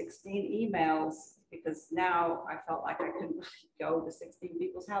out 16 emails because now I felt like I couldn't go to 16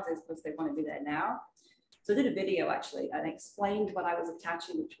 people's houses because they want to be there now. So I did a video actually and explained what I was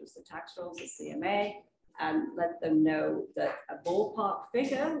attaching, which was the tax rolls of CMA, and let them know that a ballpark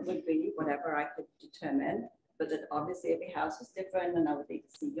figure would be whatever I could determine, but that obviously every house was different and I would need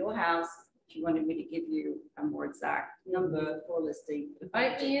to see your house. She wanted me to give you a more exact number for listing.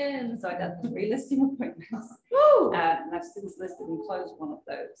 Invite me in. So I got 3 listing appointments. Woo! And I've since listed and closed one of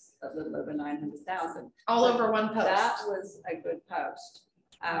those, a little over 900,000. All So over one post. That was a good post.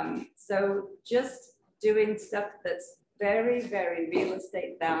 So just doing stuff that's very, very real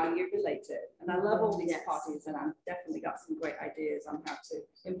estate value related. And I love all these parties, and I've definitely got some great ideas on how to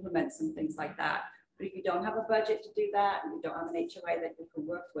implement some things like that. But if you don't have a budget to do that, and you don't have an HOA that you can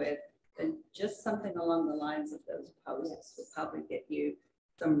work with, then just something along the lines of those posts will probably get you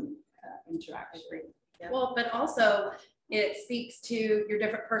some interaction. Well, but also it speaks to your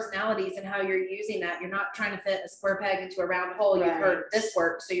different personalities and how you're using that. You're not trying to fit a square peg into a round hole. You've heard this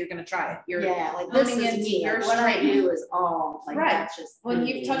works, so you're going to try it. You're like this coming is into me. your What I strength. do is all like Right. that's just. Well,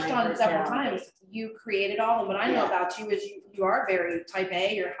 me you've touched and my on several personality. times. You create it all. And what I know Yeah. about you is you are very type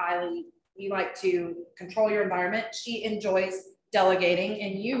A. You like to control your environment. She enjoys delegating,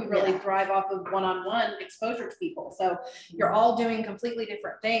 and you really thrive off of one-on-one exposure to people. So you're all doing completely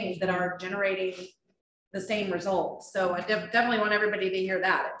different things that are generating the same results. So I definitely want everybody to hear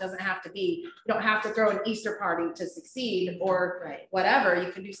that. It doesn't have to be, you don't have to throw an Easter party to succeed or whatever.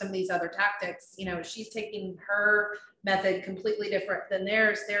 You can do some of these other tactics. You know, she's taking her method completely different than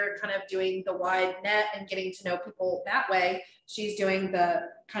theirs. They're kind of doing the wide net and getting to know people that way. She's doing the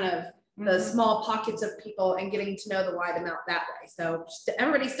kind of the small pockets of people and getting to know the wide amount that way. So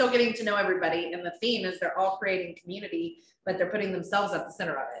everybody's still getting to know everybody. And the theme is they're all creating community, but they're putting themselves at the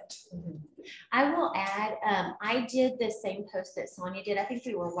center of it. I will add, I did the same post that Sonia did. I think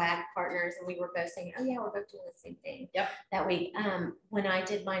we were WAG partners and we were both saying, oh yeah, we're both doing the same thing. That week. When I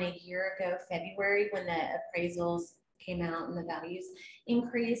did mine a year ago, February, when the appraisals came out and the values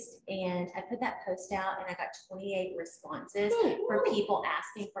increased, and I put that post out and I got 28 responses for people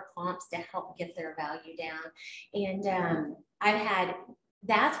asking for comps to help get their value down. And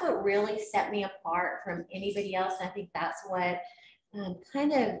that's what really set me apart from anybody else. And I think that's what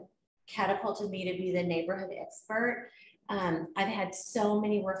kind of catapulted me to be the neighborhood expert. I've had so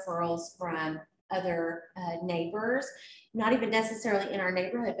many referrals from other neighbors, not even necessarily in our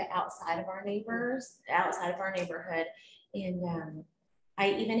neighborhood, but outside of our neighborhood. And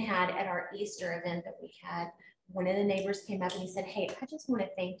I even had at our Easter event that we had, one of the neighbors came up and he said, hey, I just want to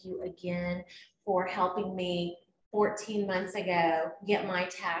thank you again for helping me 14 months ago get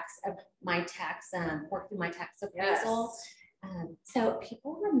work through my tax appraisal. So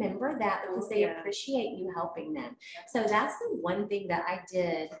people remember that because they appreciate you helping them. So that's the one thing that I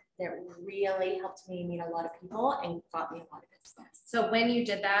did that really helped me meet a lot of people and got me a lot of business. So when you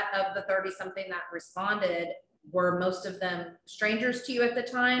did that, of the 30 something that responded, were most of them strangers to you at the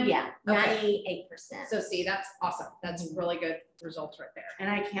time? Yeah, Okay. 98%. So see, that's awesome. That's really good results right there. And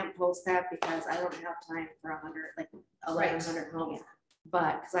I can't post that because I don't have time for 1,100 homes.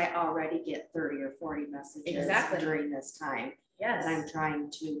 But, because I already get 30 or 40 messages Exactly. during this time. Yes. And I'm trying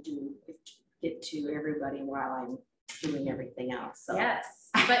to get to everybody while I'm doing everything else, so. Yes.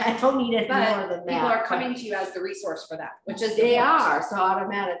 But I don't need it more But than that. people are coming to you as the resource for that, which is. the They point. are, so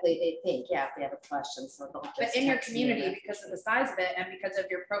automatically they think, yeah, if they have a question, so they'll just. But in your text me community, or- because of the size of it and because of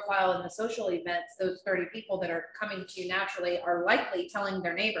your profile and the social events, those 30 people that are coming to you naturally are likely telling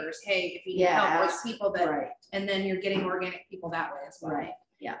their neighbors, hey, if you need Yeah, help with people that, Right, and then you're getting organic people that way as well. right,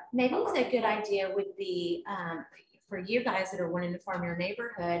 Maybe it's a good idea would be for you guys that are wanting to farm your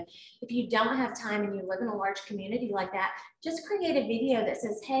neighborhood. If you don't have time and you live in a large community like that, just create a video that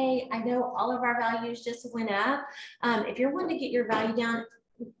says, hey, I know all of our values just went up. If you're wanting to get your value down,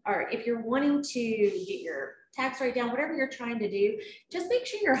 or if you're wanting to get your tax rate down, whatever you're trying to do, just make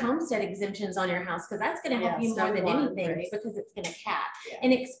sure your homestead exemption's on your house, because that's going to help Yeah, you more step than one, anything, right. because it's going to cap. Yeah.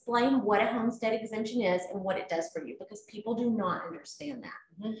 And explain what a homestead exemption is and what it does for you, because people do not understand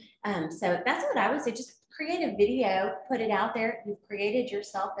that. So that's what I would say. Just create a video, put it out there. You've created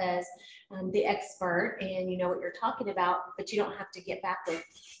yourself as the expert, and you know what you're talking about, but you don't have to get back with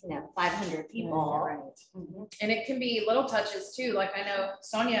 500 people. right. And it can be little touches too. Like I know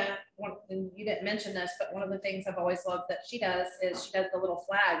Sonia, and you didn't mention this, but one of the things I've always loved that she does is she does the little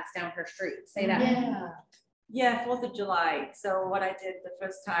flags down her street. Say that. Yeah. Yeah, 4th of July. So what I did the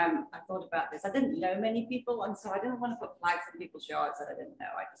first time I thought about this, I didn't know many people, and so I didn't want to put flags in people's yards that I didn't know.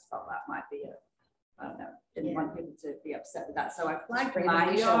 I just felt that might be I don't know, didn't want people to be upset with that. So I flagged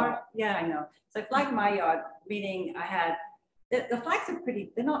my yard. Yeah, I know. So I flagged my yard, meaning I had, the flags are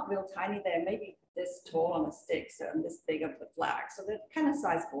pretty, they're not real tiny. They're maybe this tall on a stick, so I'm this big of the flag. So they're kind of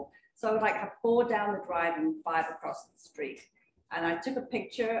sizable. So I would like have 4 down the drive and 5 across the street. And I took a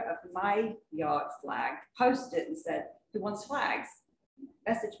picture of my yard flag, posted it and said, who wants flags?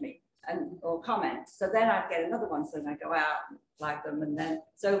 Message me or comment. So then I'd get another one. So then I go out and flag them. And then,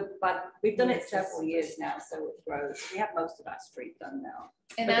 but we've done it several years now. So it grows. We have most of our street done now.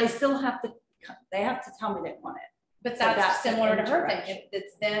 And But they that's, still have to, they have to tell me they want it. but So that's that's an similar to her thing. interaction.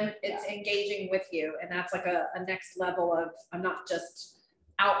 It's them, it's engaging with you. And that's like a next level of, I'm not just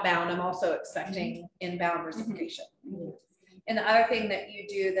outbound, I'm also expecting inbound reciprocation. And the other thing that you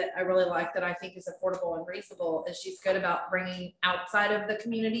do that I really like that I think is affordable and reasonable is she's good about bringing outside of the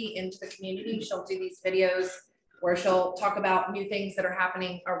community into the community. She'll do these videos where she'll talk about new things that are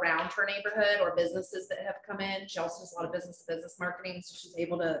happening around her neighborhood or businesses that have come in. She also does a lot of business marketing, so she's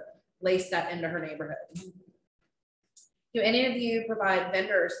able to lace that into her neighborhood. Do any of you provide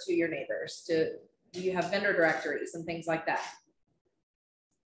vendors to your neighbors? Do you have vendor directories and things like that?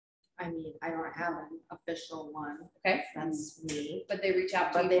 I mean, I don't have an official one. Okay. That's me. But they reach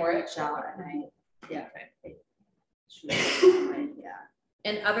out to But you they for it? reach out and Okay. yeah.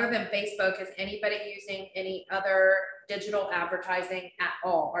 And other than Facebook, is anybody using any other digital advertising at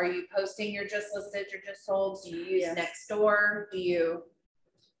all? Are you posting your just listed, your just sold? Do you use Yes. Nextdoor? Do you?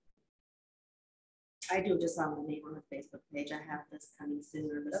 I do just on the neighborhood Facebook page. I have this coming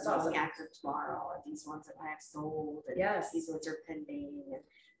soon, or this That's is awesome. going active tomorrow, or these ones that I have sold, and Yes. these ones are pending. And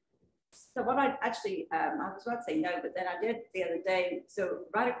So what I actually, I was about to say no, but then I did the other day. So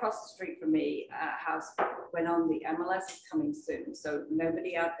right across the street from me, house went on the MLS is coming soon. So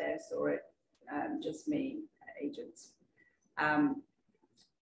nobody out there saw it, just me, agents. And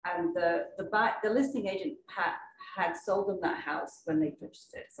the listing agent had sold them that house when they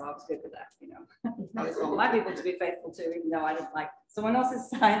purchased it. So I was good with that, I always want my people to be faithful too, even though I didn't like someone else's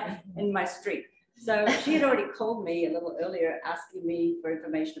sign in my street. So she had already called me a little earlier asking me for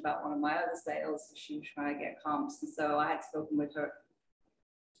information about one of my other sales. She was trying to get comps. And so I had spoken with her.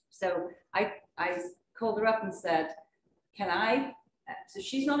 So I called her up and said, so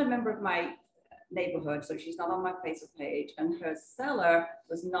she's not a member of my neighborhood, so she's not on my Facebook page, and her seller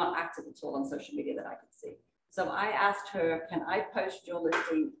was not active at all on social media that I could see. So I asked her, can I post your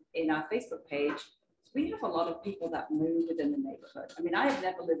listing in our Facebook page? We have a lot of people that move within the neighborhood. I mean, I have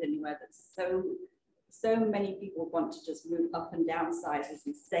never lived anywhere that's so many people want to just move up and down sizes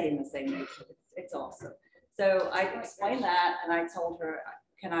and stay in the same neighborhood. It's awesome. So I explained that, and I told her,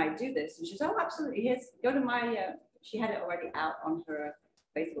 can I do this? And she said, oh, absolutely. Go to my, she had it already out on her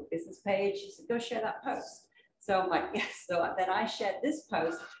Facebook business page. She said, go share that post. So I'm like, yes. So then I shared this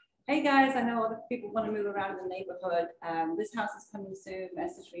post. Hey guys, I know other people want to move around in the neighborhood. This house is coming soon.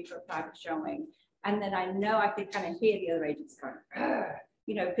 Message me for a private showing. And then I know I could kind of hear the other agents going,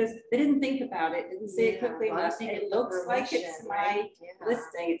 because they didn't think about it, didn't see it quickly enough. It looks like it's my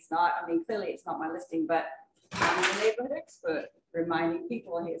listing. It's not, I mean, clearly it's not my listing, but I'm the neighborhood expert, reminding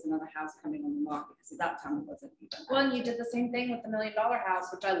people, here's another house coming on the market, because at that time it wasn't even. Well, and you did the same thing with the $1 million house,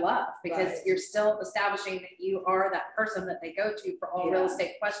 which I love, because Right. you're still establishing that you are that person that they go to for all real Yeah.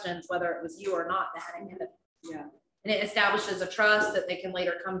 estate questions, whether it was you or not that had it. Yeah. And it establishes a trust that they can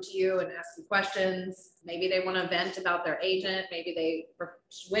later come to you and ask you questions. Maybe they want to vent about their agent. Maybe they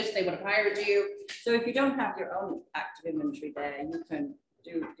wish they would have hired you. So if you don't have your own active inventory there, you can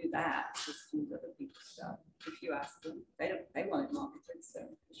do that, just use other people's stuff. If you ask them, they want it marketed, so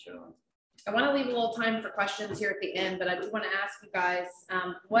for sure. I want to leave a little time for questions here at the end, but I do want to ask you guys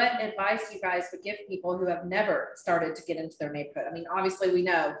what advice you guys would give people who have never started to get into their neighborhood. I mean, obviously we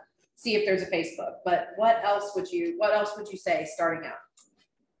know, see if there's a Facebook, but what else would you say starting out?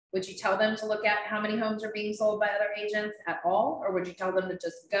 Would you tell them to look at how many homes are being sold by other agents at all? Or would you tell them to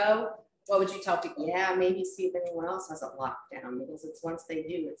just go? What would you tell people? Yeah, maybe see if anyone else has it locked down, because it's once they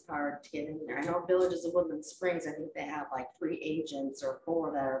do, it's hard to get in there. I know Villages of Woodland Springs, I think they have like 3 agents or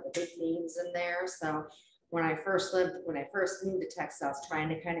 4 that are the big names in there. So when I first moved to Texas, I was trying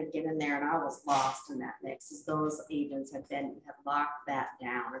to kind of get in there, and I was lost in that mix, as those agents have locked that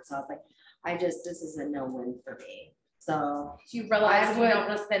down. And so I was like, this is a no-win for me. So You realize you don't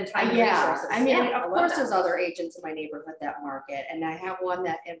want to spend time and yeah, resources. I mean, Yeah, of course, there's other agents in my neighborhood that market, and I have one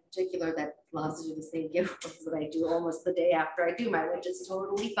that in particular that loves to do the same giveaways that I do almost the day after I do mine, which is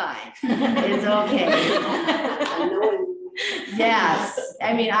totally fine. It's okay. Yes,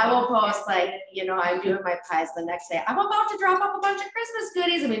 I mean, I will post like, I'm doing my pies the next day. I'm about to drop off a bunch of Christmas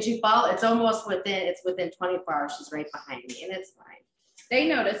goodies. I mean, it's within 24 hours. She's right behind me, and it's fine. They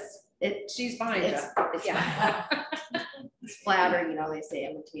notice she's behind you. It's Yeah. It's flattering, they say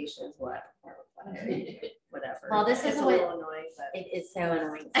imitation is what, whatever. Well, this is It's a what- little annoying, but It is so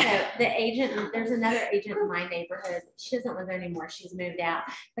annoying. So there's another agent in my neighborhood. She doesn't live there anymore. She's moved out.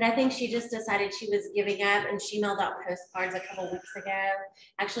 But I think she just decided she was giving up, and she mailed out postcards a couple weeks ago.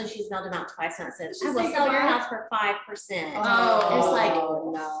 Actually, she's mailed them out twice now. It says, I will sell your house for 5%. Oh. It's like,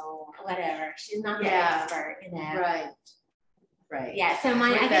 no. whatever. She's not the Yeah. expert, Right. Yeah, so With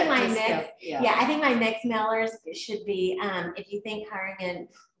I that think my discount, next, I think my next mailers should be, if you think hiring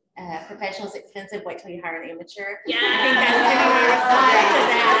a professional is expensive, wait till you hire an amateur. Yeah. I think that's gonna be a reply to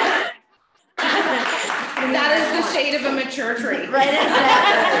that. That is the shade of a mature tree. Right,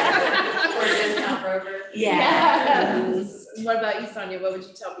 exactly. Or a discount broker. Yeah. Yes. What about you, Sonia? What would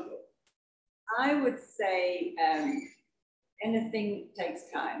you tell people? I would say anything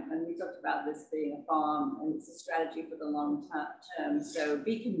takes time, and we talked about this being a farm, and it's a strategy for the long term, so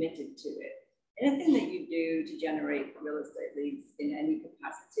be committed to it. Anything that you do to generate real estate leads in any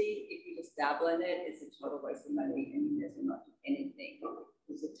capacity, if you just dabble in it, it's a total waste of money, and there's not anything.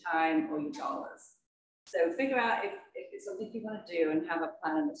 It's your time or your dollars. So figure out if it's something you want to do, and have a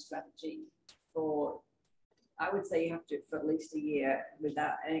plan and a strategy for, I would say you have to do it for at least a year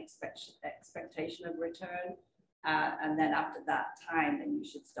without an expectation of return. And then after that time, then you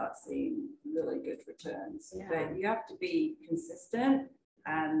should start seeing really good returns. Yeah. But you have to be consistent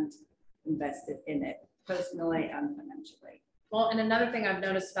and invested in it personally and financially. Well, and another thing I've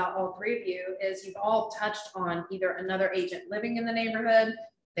noticed about all 3 of you is you've all touched on either another agent living in the neighborhood,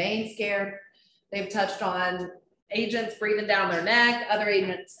 they ain't scared. They've touched on agents breathing down their neck, other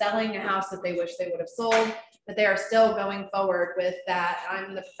agents selling a house that they wish they would have sold, but they are still going forward with that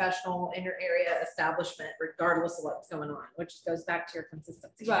I'm the professional in your area establishment, regardless of what's going on, which goes back to your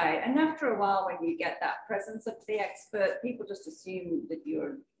consistency. Right, and after a while, when you get that presence of the expert, people just assume that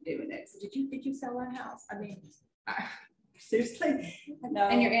you're doing it. So did you sell that house? I mean, seriously? No.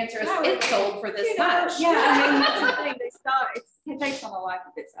 And your answer is, No, it's sold for this much. Yeah, I mean, that's the thing. It takes on a life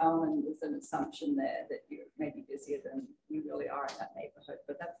of its own, and there's an assumption there that you're maybe busier than you really are in that neighborhood,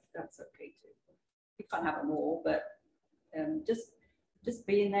 but that's okay too. You can't have them all, but just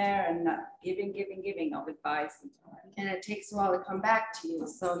being there and giving of advice and time. And it takes a while to come back to you.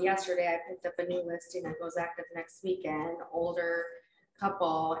 So yesterday I picked up a new listing that goes active next weekend, older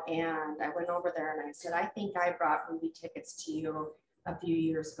couple, and I went over there and I said, I think I brought movie tickets to you a few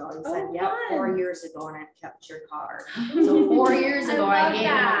years ago. He said, yep, 4 years ago, and I kept your card. So 4 years ago, I love gave him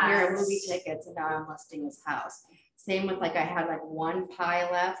that. a pair of movie tickets, and now I'm listing his house. Same with I had like 1 pie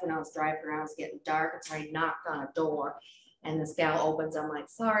left when I was driving around, it was getting dark, and so I knocked on a door. And this gal opens, I'm like,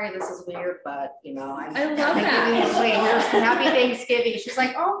 sorry, this is weird, but I love I'm that. giving it away. Here's Happy Thanksgiving. She's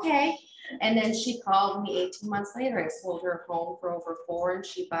like, okay. And then she called me 18 months later. I sold her home for over $4, and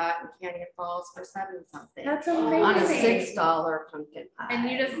she bought in Canyon Falls for $7 something. That's On a amazing. $6 pumpkin pie. And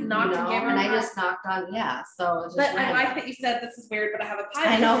you just knocked and gave her and I that? just knocked on, yeah. So it's just But I random. like that you said this is weird, but I have a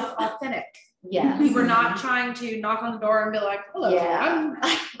pie. I know. because it's authentic. Yeah. You were not trying to knock on the door and be like, hello, Yeah.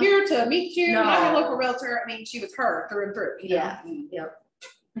 I'm here to meet you. No. I'm your local realtor. I mean, she was her through and through. You know? Yep.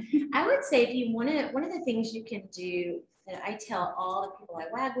 I would say if you want to, one of the things you can do that I tell all the people I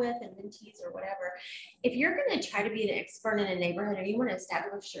wag with and mentees or whatever, if you're going to try to be an expert in a neighborhood or you want to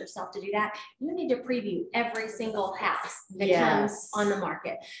establish yourself to do that, you need to preview every single house that comes on the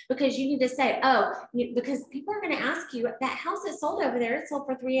market, because you need to say, because people are going to ask you, that house that sold over there, it sold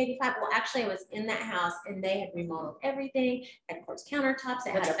for $385. Well, actually I was in that house and they had remodeled everything, had quartz countertops,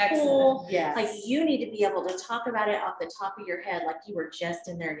 it had a pool. Yes. Like, you need to be able to talk about it off the top of your head like you were just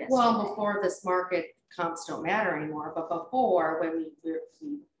in there yesterday. Well, before this market, comps don't matter anymore, but before, when we could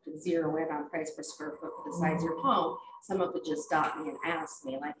zero in on price per square foot for the size of your home, someone could just stop me and ask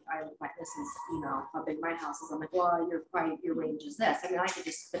me, like, this is, how big my house is. I'm like, well, your range is this. I mean, I could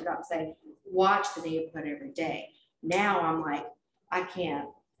just spit it up and say, watch the neighborhood every day. Now I'm like, I can't.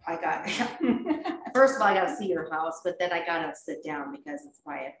 First of all, I gotta see your house, but then I gotta sit down because it's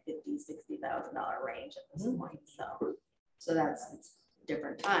probably a $50,000-$60,000 range at this point. So it's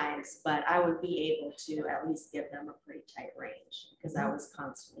different times, but I would be able to at least give them a pretty tight range because I was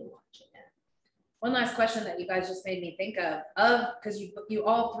constantly watching it. One last question that you guys just made me think of because you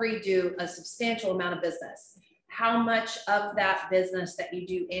all three do a substantial amount of business. How much of that business that you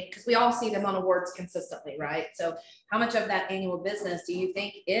do because we all see them on awards consistently, right? So how much of that annual business do you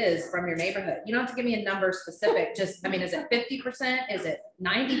think is from your neighborhood? You don't have to give me a number specific, just, I mean, is it 50%? Is it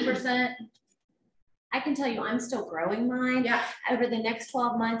 90%? I can tell you I'm still growing mine. Yeah. Over the next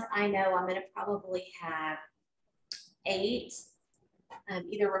 12 months, I know I'm going to probably have 8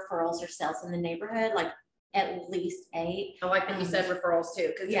 either referrals or sales in the neighborhood, like at least 8. I like that you said referrals too,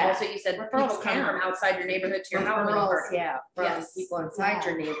 because yeah. also you said Referrals people come from outside your neighborhood to your referrals, house. from people inside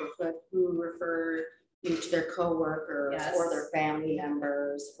your neighborhood who refer you to their coworkers or their family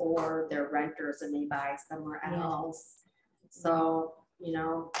members or their renters and they buy somewhere else. So,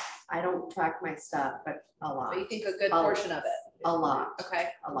 I don't track my stuff, but a lot. But you think a good portion of it? A lot. Okay,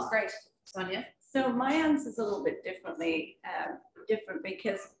 a that's lot. great. Sonia? So my answer is a little bit different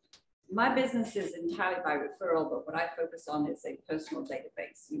because my business is entirely by referral, but what I focus on is a personal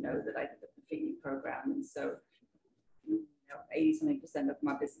database. You know that I did the Buffini program, and so 80-something% of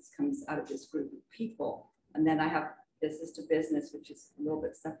my business comes out of this group of people. And then I have business to business, which is a little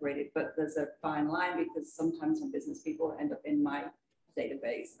bit separated, but there's a fine line because sometimes my business people end up in my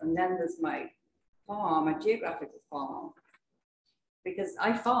database. And then there's my farm, my geographical farm, because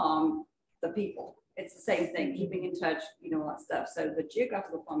I farm the people. It's the same thing, keeping in touch, all that stuff. So the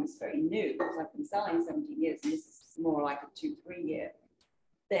geographical farm is very new because I've been selling 17 years and this is more like a 2-3 year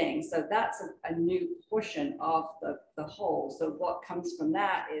thing. So that's a new portion of the whole. So what comes from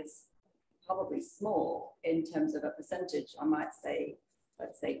that is probably small in terms of a percentage. I might say,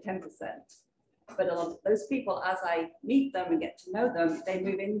 let's say 10%. But a lot of those people, as I meet them and get to know them, they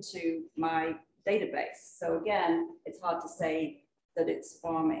move into my database. So again, it's hard to say that it's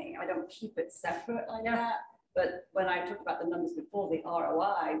farming. I don't keep it separate like that. But when I talked about the numbers before, the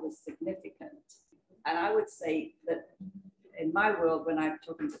ROI was significant. And I would say that in my world, when I'm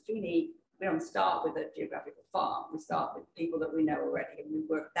talking to Buffini, we don't start with a geographical farm. We start with people that we know already, and we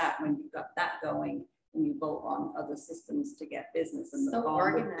work that. When you've got that going, and you bolt on other systems to get business. And so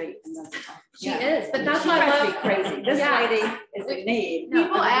organized. She is, but that's why why I love crazy. This lady is in need.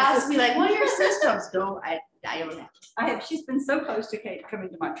 People ask me like, what are your systems? I don't know. She's been so close to Kate coming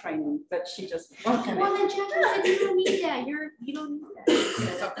to my training, but she just won't come in. Well, then Jackie said you don't need that. You don't need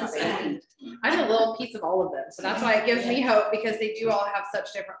that. I have a little piece of all of them. So that's why it gives me hope because they do all have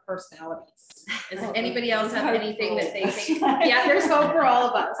such different personalities. Does anybody else have anything that they think? Yeah, there's hope for all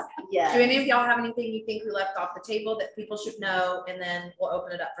of us. Yeah. Do any of y'all have anything you think we left off the table that people should know? And then we'll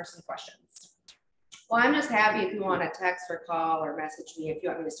open it up for some questions. Well, I'm just happy if you want to text or call or message me if you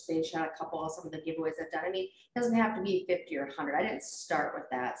want me to screenshot a couple of some of the giveaways I've done. I mean, it doesn't have to be 50 or 100. I didn't start with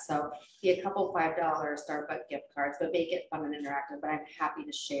that. So be a couple $5 Starbucks gift cards, but make it fun and interactive. But I'm happy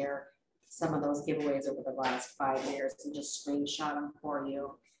to share some of those giveaways over the last 5 years and just screenshot them for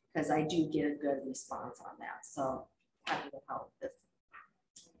you because I do get a good response on that. So happy to help this.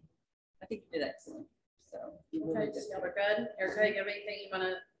 I think you did excellent. So Okay, y'all are good. Erika, you have anything you want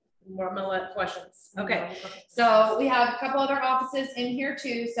to? I'm gonna let questions. Okay, so we have a couple other offices in here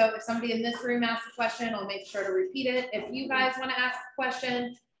too. So if somebody in this room asks a question, I'll make sure to repeat it. If you guys want to ask a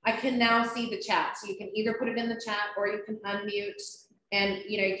question, I can now see the chat. So you can either put it in the chat or you can unmute And,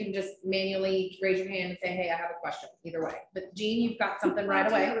 you know, you can just manually raise your hand and say, hey, I have a question, either way. But Jean, you've got something right I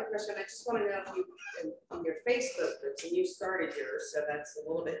away. have a question. I just want to know if you, in your Facebook groups, and you started yours, so that's a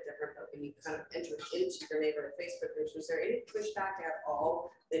little bit different, but when you kind of entered into your neighborhood Facebook groups, was there any pushback at all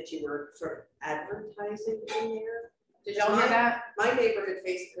that you were sort of advertising in there? Did y'all hear that? My neighborhood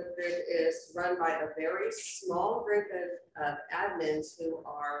Facebook group is run by a very small group of admins who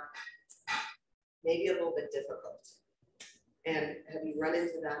are maybe a little bit difficult. And have you run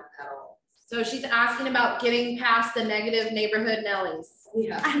into that at all? So she's asking about getting past the negative neighborhood Nellies.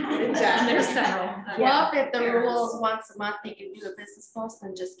 Yeah, Exactly. exactly. There's several. Well, if the rule is once a month, they can do a business post,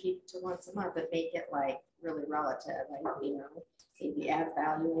 then just keep it to once a month and make it like really relative, like, you know, maybe add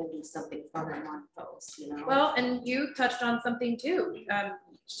value and do something fun in one post, you know? Well, and you touched on something too.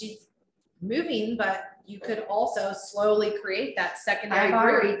 She's moving, but you could also slowly create that secondary I've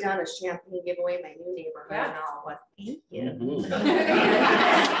group. already done a champagne giveaway in my new neighborhood and all, but thank you.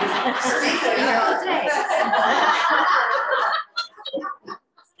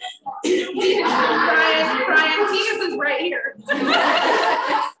 Brian, Tina's is right here.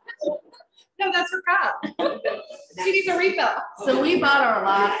 No, that's her cup. She needs a refill. So we bought our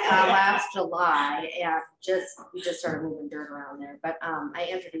lot last July and we just started moving dirt around there. But I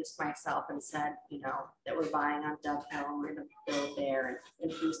introduced myself and said, you know, that we're buying on Dove Hill and we're gonna build there, and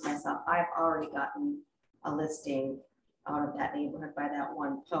introduced myself. I've already gotten a listing out of that neighborhood by that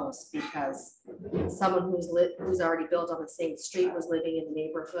one post, because someone who's already built on the same street was living in the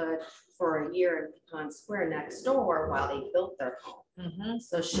neighborhood for a year in Pecan Square next door while they built their home.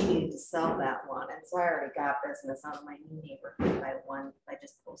 So she needed to sell that one. And so I already got business out of my new neighborhood by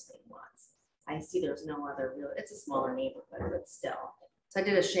just posting once. I see there's no other real, it's a smaller neighborhood, but still. So I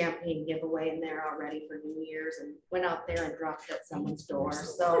did a champagne giveaway in there already for New Year's and went out there and dropped it at someone's door.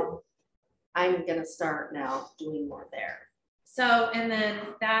 So I'm gonna start now doing more there. So, and then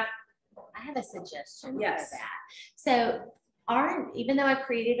that, I have a suggestion for Yes. that. So even though I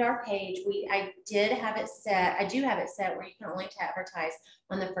created our page, I do have it set where you can only advertise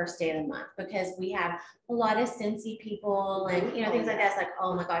on the first day of the month, because we have a lot of Cincy people and, you know, things like that. It's like,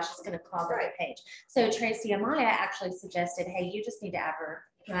 oh my gosh, it's going to clog up the page. So Tracy Amaya actually suggested, hey, you just need to advertise.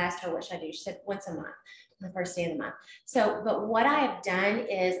 I asked her what should I do. She said once a month, on the first day of the month. So, but what I have done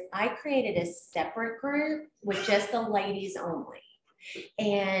is I created a separate group with just the ladies only.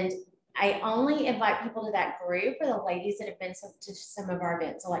 And I only invite people to that group for the ladies that have been to some of our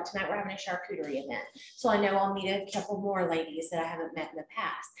events. So like tonight we're having a charcuterie event. So I know I'll meet a couple more ladies that I haven't met in the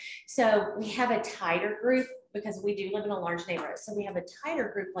past. So we have a tighter group because we do live in a large neighborhood. So we have a tighter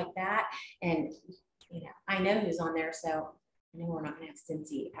group like that. And, you know, I know who's on there. So I know we're not going to have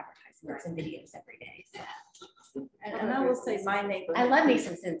Cincy advertisements and videos every day. So. And I will say my neighborhood. I love me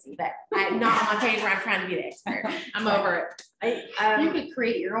some Cincy, but I'm not on my page where I'm trying to be the expert. I'm over it. You could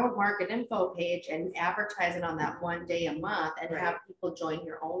create your own market info page and advertise it on that one day a month and have people join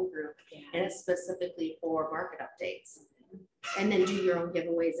your own group. And it's specifically for market updates. And then do your own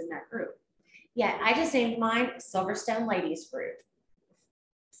giveaways in that group. Yeah, I just named mine Silverstone Ladies Group.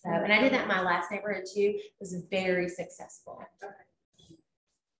 So, and I did that in my last neighborhood too. It was very successful.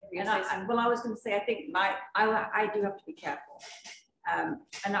 And I was going to say, I think I do have to be careful.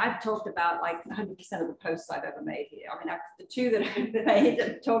 And I've talked about like 100% of the posts I've ever made here. I mean, the two that I've made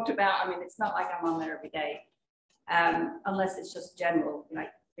and talked about, I mean, it's not like I'm on there every day, unless it's just general,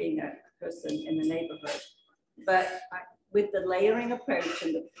 like being a person in the neighborhood. But with the layering approach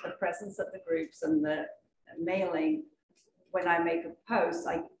and the presence of the groups and the mailing, when I make a post,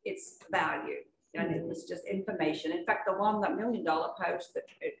 like it's value. And it was just information. In fact, the $1 million post that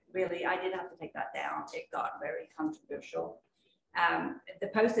I did have to take that down. It got very controversial. The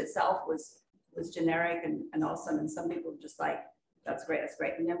post itself was generic and awesome. And some people were just like, that's great, that's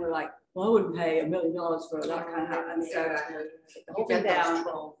great. And then we're like, well, I wouldn't pay $1 million for that kind of, and so the whole thing down,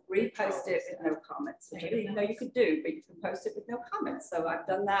 repost it with no comments, which I didn't even know you could do, but you can post it with no comments. So I've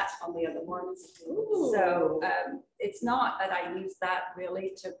done that on the other ones. Ooh. So it's not that I use that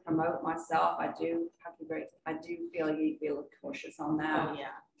really to promote myself. I do feel you need to be a little cautious on that. Oh, yeah.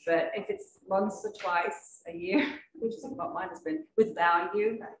 But if it's once or twice a year, which is what mine has been, with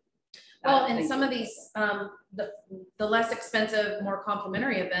value. Well, and some of these, the less expensive, more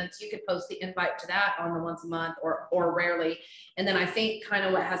complimentary events, you could post the invite to that on the once a month or rarely. And then I think kind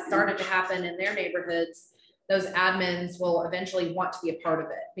of what has started to happen in their neighborhoods, those admins will eventually want to be a part of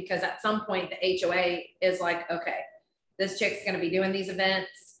it, because at some point the HOA is like, okay, this chick's going to be doing these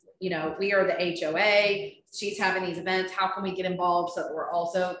events. You know, we are the HOA. She's having these events. How can we get involved so that we're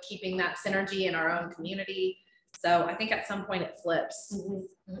also keeping that synergy in our own community? So I think at some point it flips.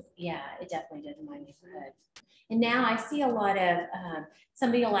 Yeah, it definitely did in my neighborhood. And now I see a lot of,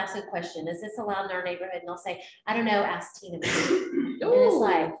 somebody will ask a question, is this allowed in our neighborhood? And they'll say, I don't know, ask Tina McNew. And it's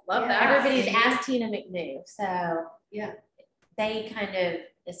like, Love that. everybody's asked Tina McNew. So Yeah. they kind of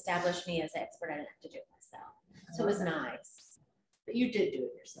established me as the expert. I didn't have to do it myself. So it was nice. But you did do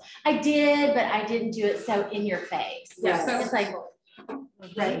it yourself. I did, but I didn't do it so in your face. Yeah. So it's like,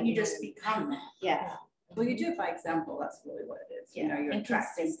 Right, you just become that. Yeah. Well, you do it by example, that's really what it is, you know, you're And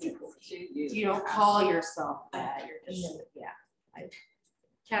attracting consistency. people to you. You don't call yourself that, you're just, yeah.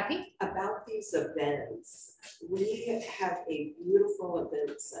 Kathy? About these events, we have a beautiful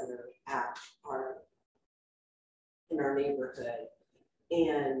event center at in our neighborhood.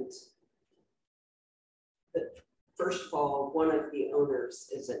 And first of all, one of the owners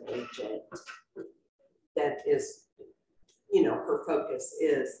is an agent that is, you know, her focus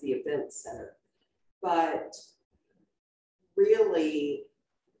is the event center. But really,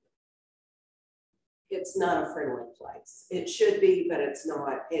 it's not a friendly place. It should be, but it's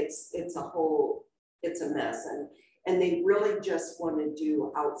not. It's a mess. And they really just want to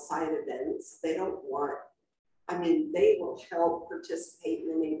do outside events. They don't want, I mean, they will help participate in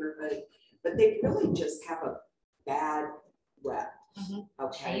the neighborhood, but they really just have a bad rep.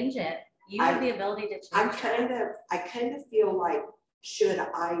 Okay. change it. You have the ability to change it. I kind of feel like, should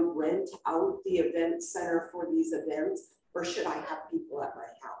I rent out the event center for these events, or should I have people at my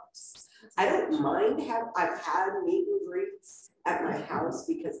house? I don't mind I've had meet and greets at my house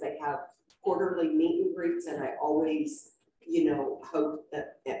because they have quarterly meet and greets, and I always, you know,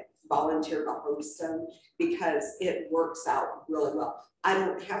 volunteer to host them because it works out really well. I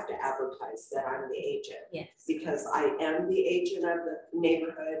don't have to advertise that I'm the agent. Yes. Because I am the agent of the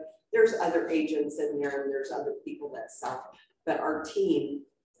neighborhood. There's other agents in there and there's other people that sell, but our team,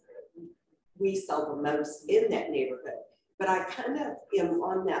 we sell the most in that neighborhood. But I kind of am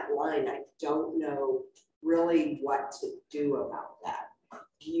on that line. I don't know really what to do about that.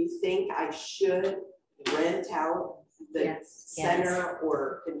 Do you think I should rent out the center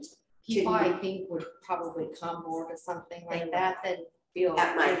or People I think would probably come more to something like that than feel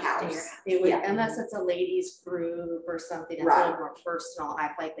at my like house? they would, unless it's a ladies group or something that's a little more personal. I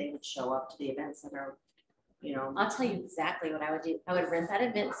feel like they would show up to the events that are, you know. I'll tell you exactly what I would do. I would rent that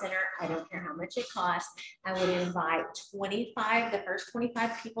event center. I don't care how much it costs. I would invite the first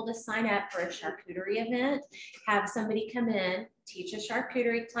 25 people to sign up for a charcuterie event, have somebody come in, teach a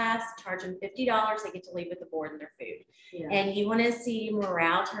charcuterie class, charge them $50. They get to leave with the board and their food. Yeah. And you want to see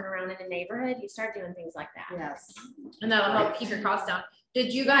morale turn around in the neighborhood, you start doing things like that. Yes. And that'll help keep your costs down.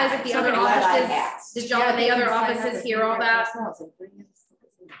 Did you guys at the other Somebody glad I offices, asked. did y'all at the other offices hear all that?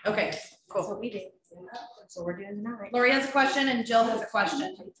 Okay, That's cool. what we do. That's what we're doing tonight. Lori has a question and Jill has a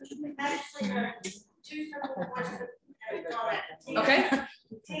question. Actually, two simple questions and a comment. Okay.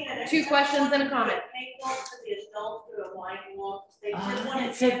 Tina, Two questions and a comment. Cakewalk for the adults through a wine walk. They just Oh, want to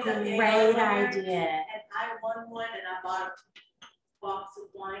that's a get the great air idea. And I won one and I bought a box of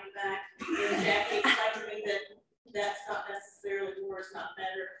wine back. And Jackie explained to me that that's not necessarily more, it's not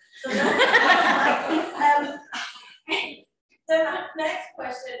better. So so my next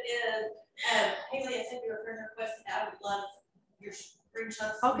question is, Haley, I sent you a friend request. I would love your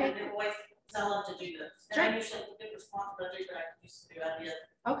screenshots. Okay. Your voice. I love to do this. And I usually have a good responsibility, but I used to do ideas.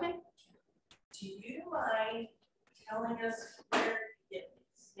 Okay. Do you mind telling us where to get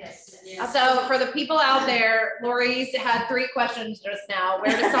these? Yes. So for the people out there, Lori's had 3 questions just now.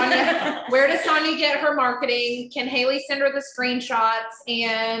 Where does Sonia get her marketing? Can Haley send her the screenshots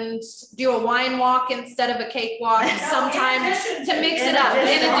and do a wine walk instead of a cakewalk sometime to mix it up?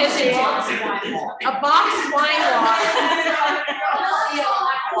 In addition to a boxed wine walk.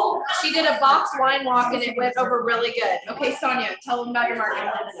 She did a boxed wine walk and it went over really good. Okay, Sonia, tell them about your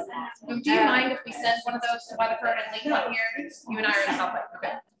marketing. Do you mind if we send one of those to Weatherford and leave one here? You and I are in South Lake.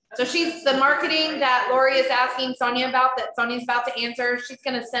 Okay. So she's the marketing that Lori is asking Sonia about, that Sonia's about to answer. She's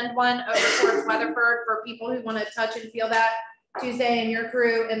going to send one over towards Weatherford for people who want to touch and feel that Tuesday in your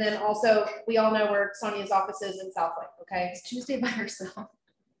crew. And then also, we all know where Sonia's office is in South Lake. Okay. It's Tuesday by herself.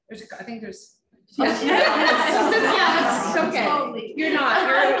 I think there's. Yeah, it's okay. You're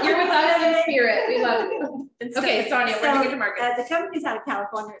not. You're with us in spirit. We love you. Okay, Sonia, where do you get your marketing? The company's out of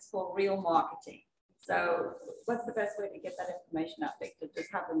California. It's called Real Marketing. So what's the best way to get that information out there? To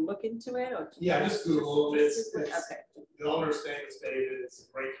just have them look into it, or Yeah, just Google. It's okay. the owner's name is David. It's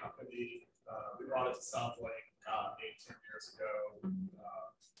a great company. We brought it to South Lake 8-10 years ago.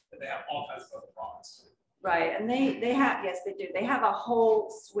 And they have all kinds of other products. Right, and they have, yes, they do. They have a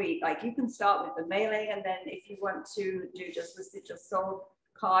whole suite. Like you can start with the mailing, and then if you want to do just the citrus sold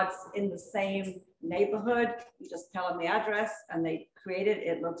cards in the same neighborhood. You just tell them the address and they create it.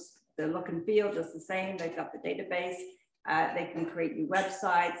 It looks, the look and feel just the same. They've got the database. They can create new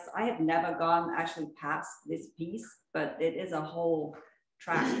websites. I have never gone actually past this piece, but it is a whole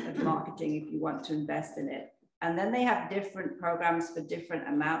track of marketing if you want to invest in it. And then they have different programs for different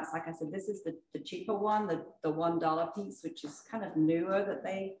amounts. Like I said, this is the cheaper one, the $1 piece, which is kind of newer, that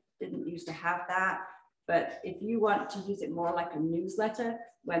they didn't used to have that. But if you want to use it more like a newsletter,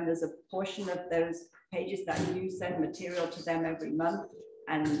 when there's a portion of those pages that you send material to them every month,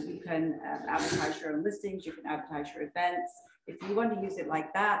 and you can advertise your own listings, you can advertise your events. If you want to use it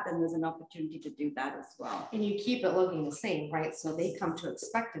like that, then there's an opportunity to do that as well. And you keep it looking the same, right? So they come to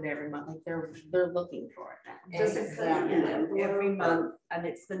expect it every month, like they're looking for it. Does it come in Every month, and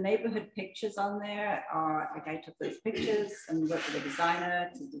it's the neighborhood pictures on there. Like I took those pictures and worked with a designer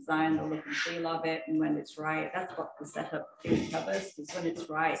to design the look and feel of it. And when it's right, that's what the setup covers. Because when it's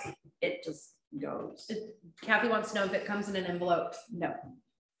right, it just goes. Kathy wants to know if it comes in an envelope. No,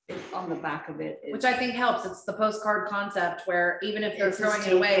 it's on the back of it. Which I think helps. It's the postcard concept where even if they're throwing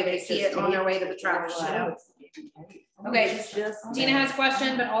it away, they see it on their way to the trash. Okay, Tina has a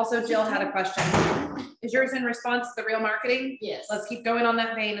question, but also Jill had a question. Is yours in response to the real marketing? Yes. Let's keep going on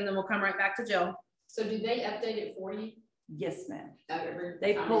that vein and then we'll come right back to Jill. So do they update it for you? Yes, ma'am. Every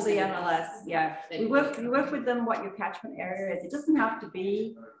They time pull the send it? MLS, yeah. You work with them what your catchment area is. It doesn't have to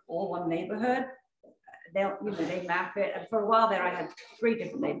be all one neighborhood. They'll, they map it. And for a while there, I had 3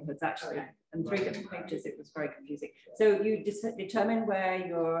 different neighborhoods actually, and 3 different pictures. It was very confusing. So you determine where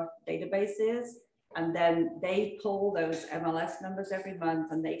your database is, and then they pull those MLS numbers every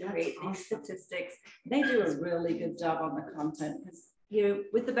month, and they create these statistics. They do a really good job on the content, because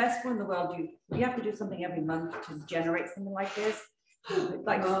with the best one in the world, you have to do something every month to generate something like this.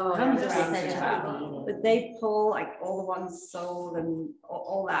 Like tons of things, but they pull like all the ones sold and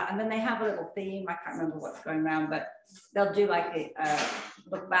all that, and then they have a little theme. I can't remember what's going around, but they'll do like a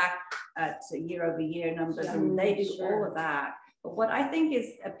look back at year-over-year numbers, and they do all of that. But what I think is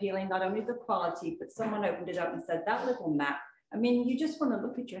appealing, not only the quality, but someone opened it up and said that little map. I mean, you just want to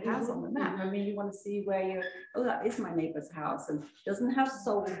look at your house on the map. I mean, you want to see where you're, oh, that is my neighbor's house, and doesn't have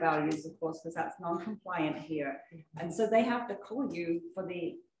sold values, of course, because that's non-compliant here. And so they have to call you for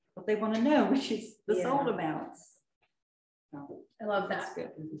what they want to know, which is the sold amounts. I love that. That's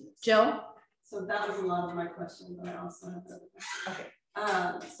good. Jill? So that was a lot of my question, but I also have other questions. Okay.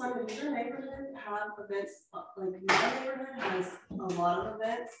 So does your neighborhood have events, like my neighborhood has a lot of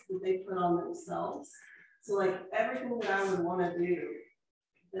events that they put on themselves. So like everything that I would want to do,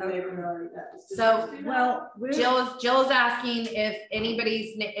 the neighborhood already does. So, well, Jill is asking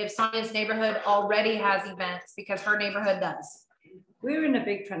if Sonia's neighborhood already has events, because her neighborhood does. We're in a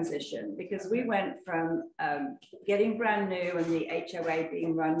big transition because we went from getting brand new and the HOA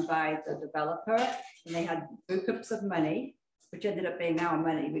being run by the developer, and they had bukups of money, which ended up being our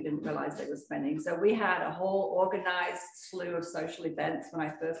money. We didn't realize they were spending. So we had a whole organized slew of social events when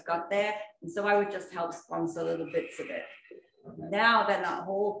I first got there. And so I would just help sponsor little bits of it. Now they're not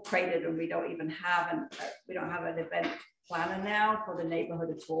whole created, and we don't even have an event planner now for the neighborhood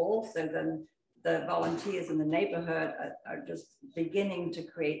at all. So then the volunteers in the neighborhood are just beginning to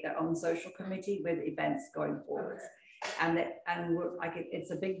create their own social committee with events going forward. And we're like, it's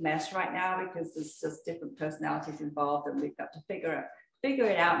a big mess right now because there's just different personalities involved, and we've got to figure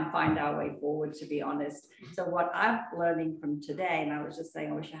it out and find our way forward, to be honest. So what I'm learning from today, and I was just saying,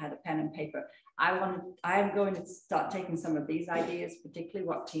 I wish I had a pen and paper. I'm going to start taking some of these ideas, particularly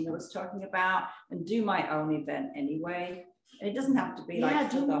what Tina was talking about, and do my own event anyway. And it doesn't have to be like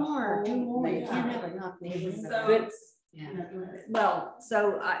do more.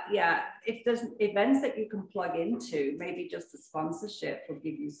 If there's events that you can plug into, maybe just a sponsorship will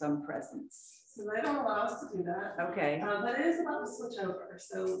give you some presence. So they don't allow us to do that. Okay. But it is about to switch over.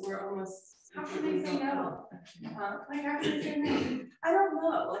 So we're almost. How can they say no? Like, how can they say no? I don't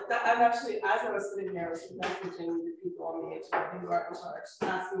know. Like that, I'm actually, as I was sitting there, I was messaging the people on the HOA who are in charge,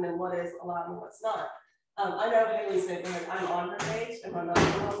 asking them what is allowed and what's not. I know Haley's neighborhood, I'm on her page, and my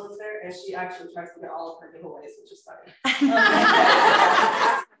mother-in-law lives there, and she actually tries to get all of her giveaways, which is funny.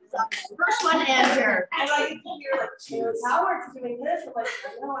 First one enter. And like, you're like, Haley Howard's doing this. I'm like, I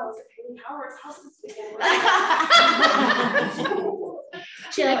know, I was at Haley Howard's house this weekend.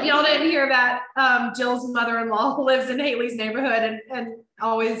 If y'all didn't hear that, Jill's mother-in-law lives in Haley's neighborhood and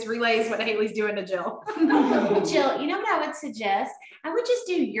always relays what Haley's doing to Jill. Jill, you know what I would suggest? I would just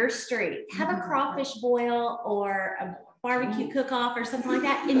do your street. Have a crawfish boil or a barbecue cook-off or something like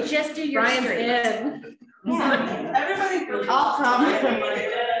that, and just do your Brian's street. in. Yeah. Everybody really I'll come. Everybody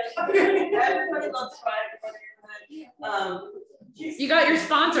loves Brian. You got your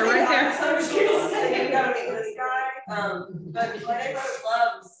sponsor right there. So she's saying, you gotta meet this guy, but my neighborhood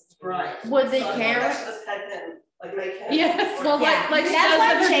loves Brian. Would they So I care? think I should just head in, like make him. Yes, well, Yeah. like she That's does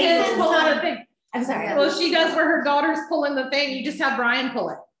why with her kids Jason's pulling on- the thing. I'm sorry. Well, she does where her daughter's pulling the thing. You just have Brian pull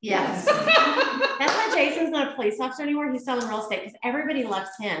it. Yes. That's why Jason's not a police officer anymore. He's selling real estate because everybody loves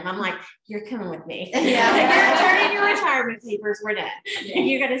him. I'm like, you're coming with me. Yeah. You're turning your retirement papers. We're done.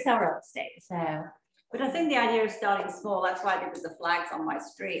 You're going to sell real estate. So. But I think the idea of starting small, that's why I did with the flags on my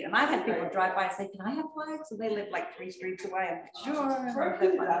street. And I've had people drive by and say, can I have flags? And they live like 3 streets away. I'm like, sure.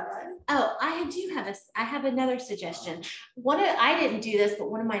 Oh, I have another suggestion. I didn't do this, but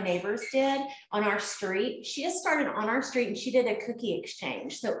one of my neighbors did on our street. She has started on our street and she did a cookie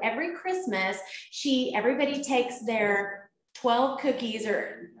exchange. So every Christmas, everybody takes their 12 cookies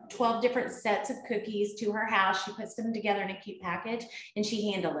or 12 different sets of cookies to her house. She puts them together in a cute package and she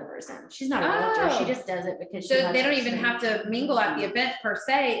hand delivers them. She's not a realtor. She just does it because So they don't even have to mingle at the event per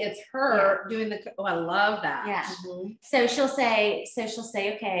se. It's her doing the, oh, I love that. Yeah. So she'll say,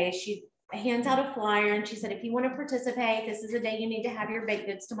 okay, she hands out a flyer and she said, if you want to participate, this is the day you need to have your baked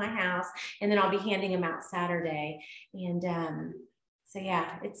goods to my house. And then I'll be handing them out Saturday. And so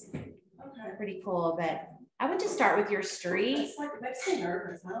yeah, it's pretty cool, but I would just start with your street. It's like, it makes me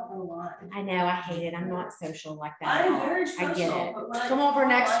nervous, I don't know why. I know, I hate it. I'm not social like that. I'm very social. I get it. But when Come over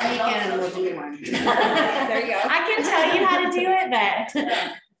next weekend and we'll do one. There you go. I can tell you how to do it,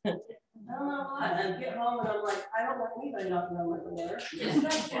 but. I don't know why, and I get home and I'm like, I don't want anybody knocking on my door.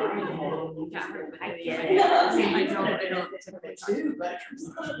 I get it. I don't typically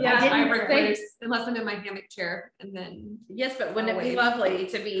talk. Yeah, I replace unless I'm in my hammock chair and then. Yes, but wouldn't I'll it be wait. lovely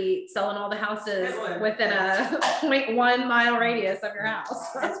to be selling all the houses It would. within a 0.1 mile radius of your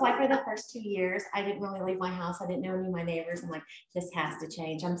house? That's why for the first 2 years, I didn't really leave my house. I didn't know any of my neighbors. I'm like, this has to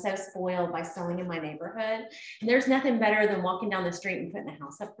change. I'm so spoiled by selling in my neighborhood. And there's nothing better than walking down the street and putting a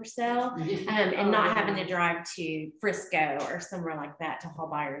house up for sale. And not having to drive to Frisco or somewhere like that to haul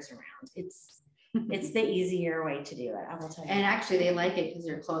buyers around. It's the easier way to do it, I will tell you. And actually they like it because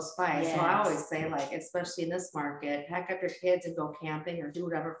you're close by. So I Yes. always say, like, especially in this market, pack up your kids and go camping or do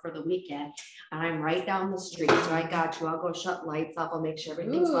whatever for the weekend. And I'm right down the street. So I got you. I'll go shut lights off. I'll make sure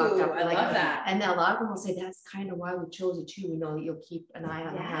everything's locked up. I Like, love that. and then a lot of them will say, that's kind of why we chose it too. We know that you'll keep an eye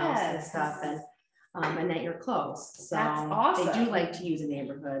on the house and Yes. stuff and that you're close. So That's they awesome. do like to use a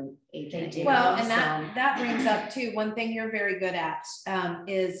neighborhood agent. you Well, know, and so- that brings up too, one thing you're very good at,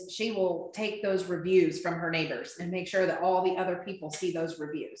 is she will take those reviews from her neighbors and make sure that all the other people see those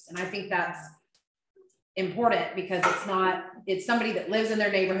reviews. And I think that's important because it's somebody that lives in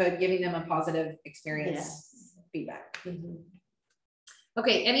their neighborhood giving them a positive experience feedback.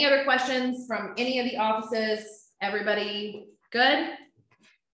 Okay, any other questions from any of the offices? Everybody good?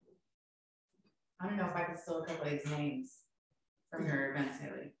 I don't know if I could steal a couple of these names from your events,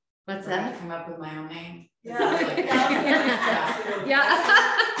 Haley. What's Or I that? could come up with my own name. Yeah. Yeah.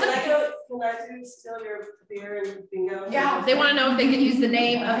 Can I do steal your beer and bingo? Yeah. They want to know if they can use the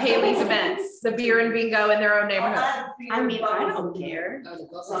name of Haley's events, the beer and bingo in their own neighborhood. I mean, I don't care.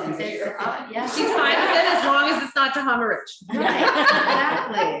 Yeah. She's fine with it as long as it's not Tahoma Ridge.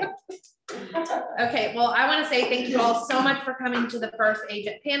 Exactly. Okay, well, I want to say thank you all so much for coming to the first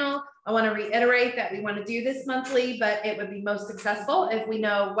agent panel. I want to reiterate that we want to do this monthly, but it would be most successful if we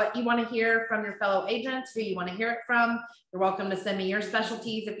know what you want to hear from your fellow agents, who you want to hear it from. You're welcome to send me your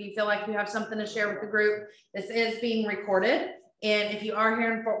specialties if you feel like you have something to share with the group. This is being recorded. And if you are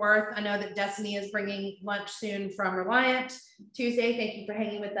here in Fort Worth, I know that Destiny is bringing lunch soon from Reliant Tuesday. Thank you for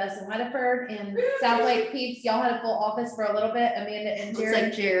hanging with us in Weatherford and South Lake peeps. Y'all had a full office for a little bit. Amanda and Looks Jared.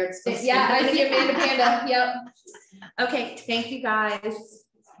 like Jared's. Yeah, I see Amanda Panda. Yep. Okay, thank you guys.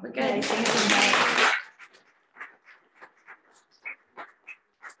 We're good. Thank you.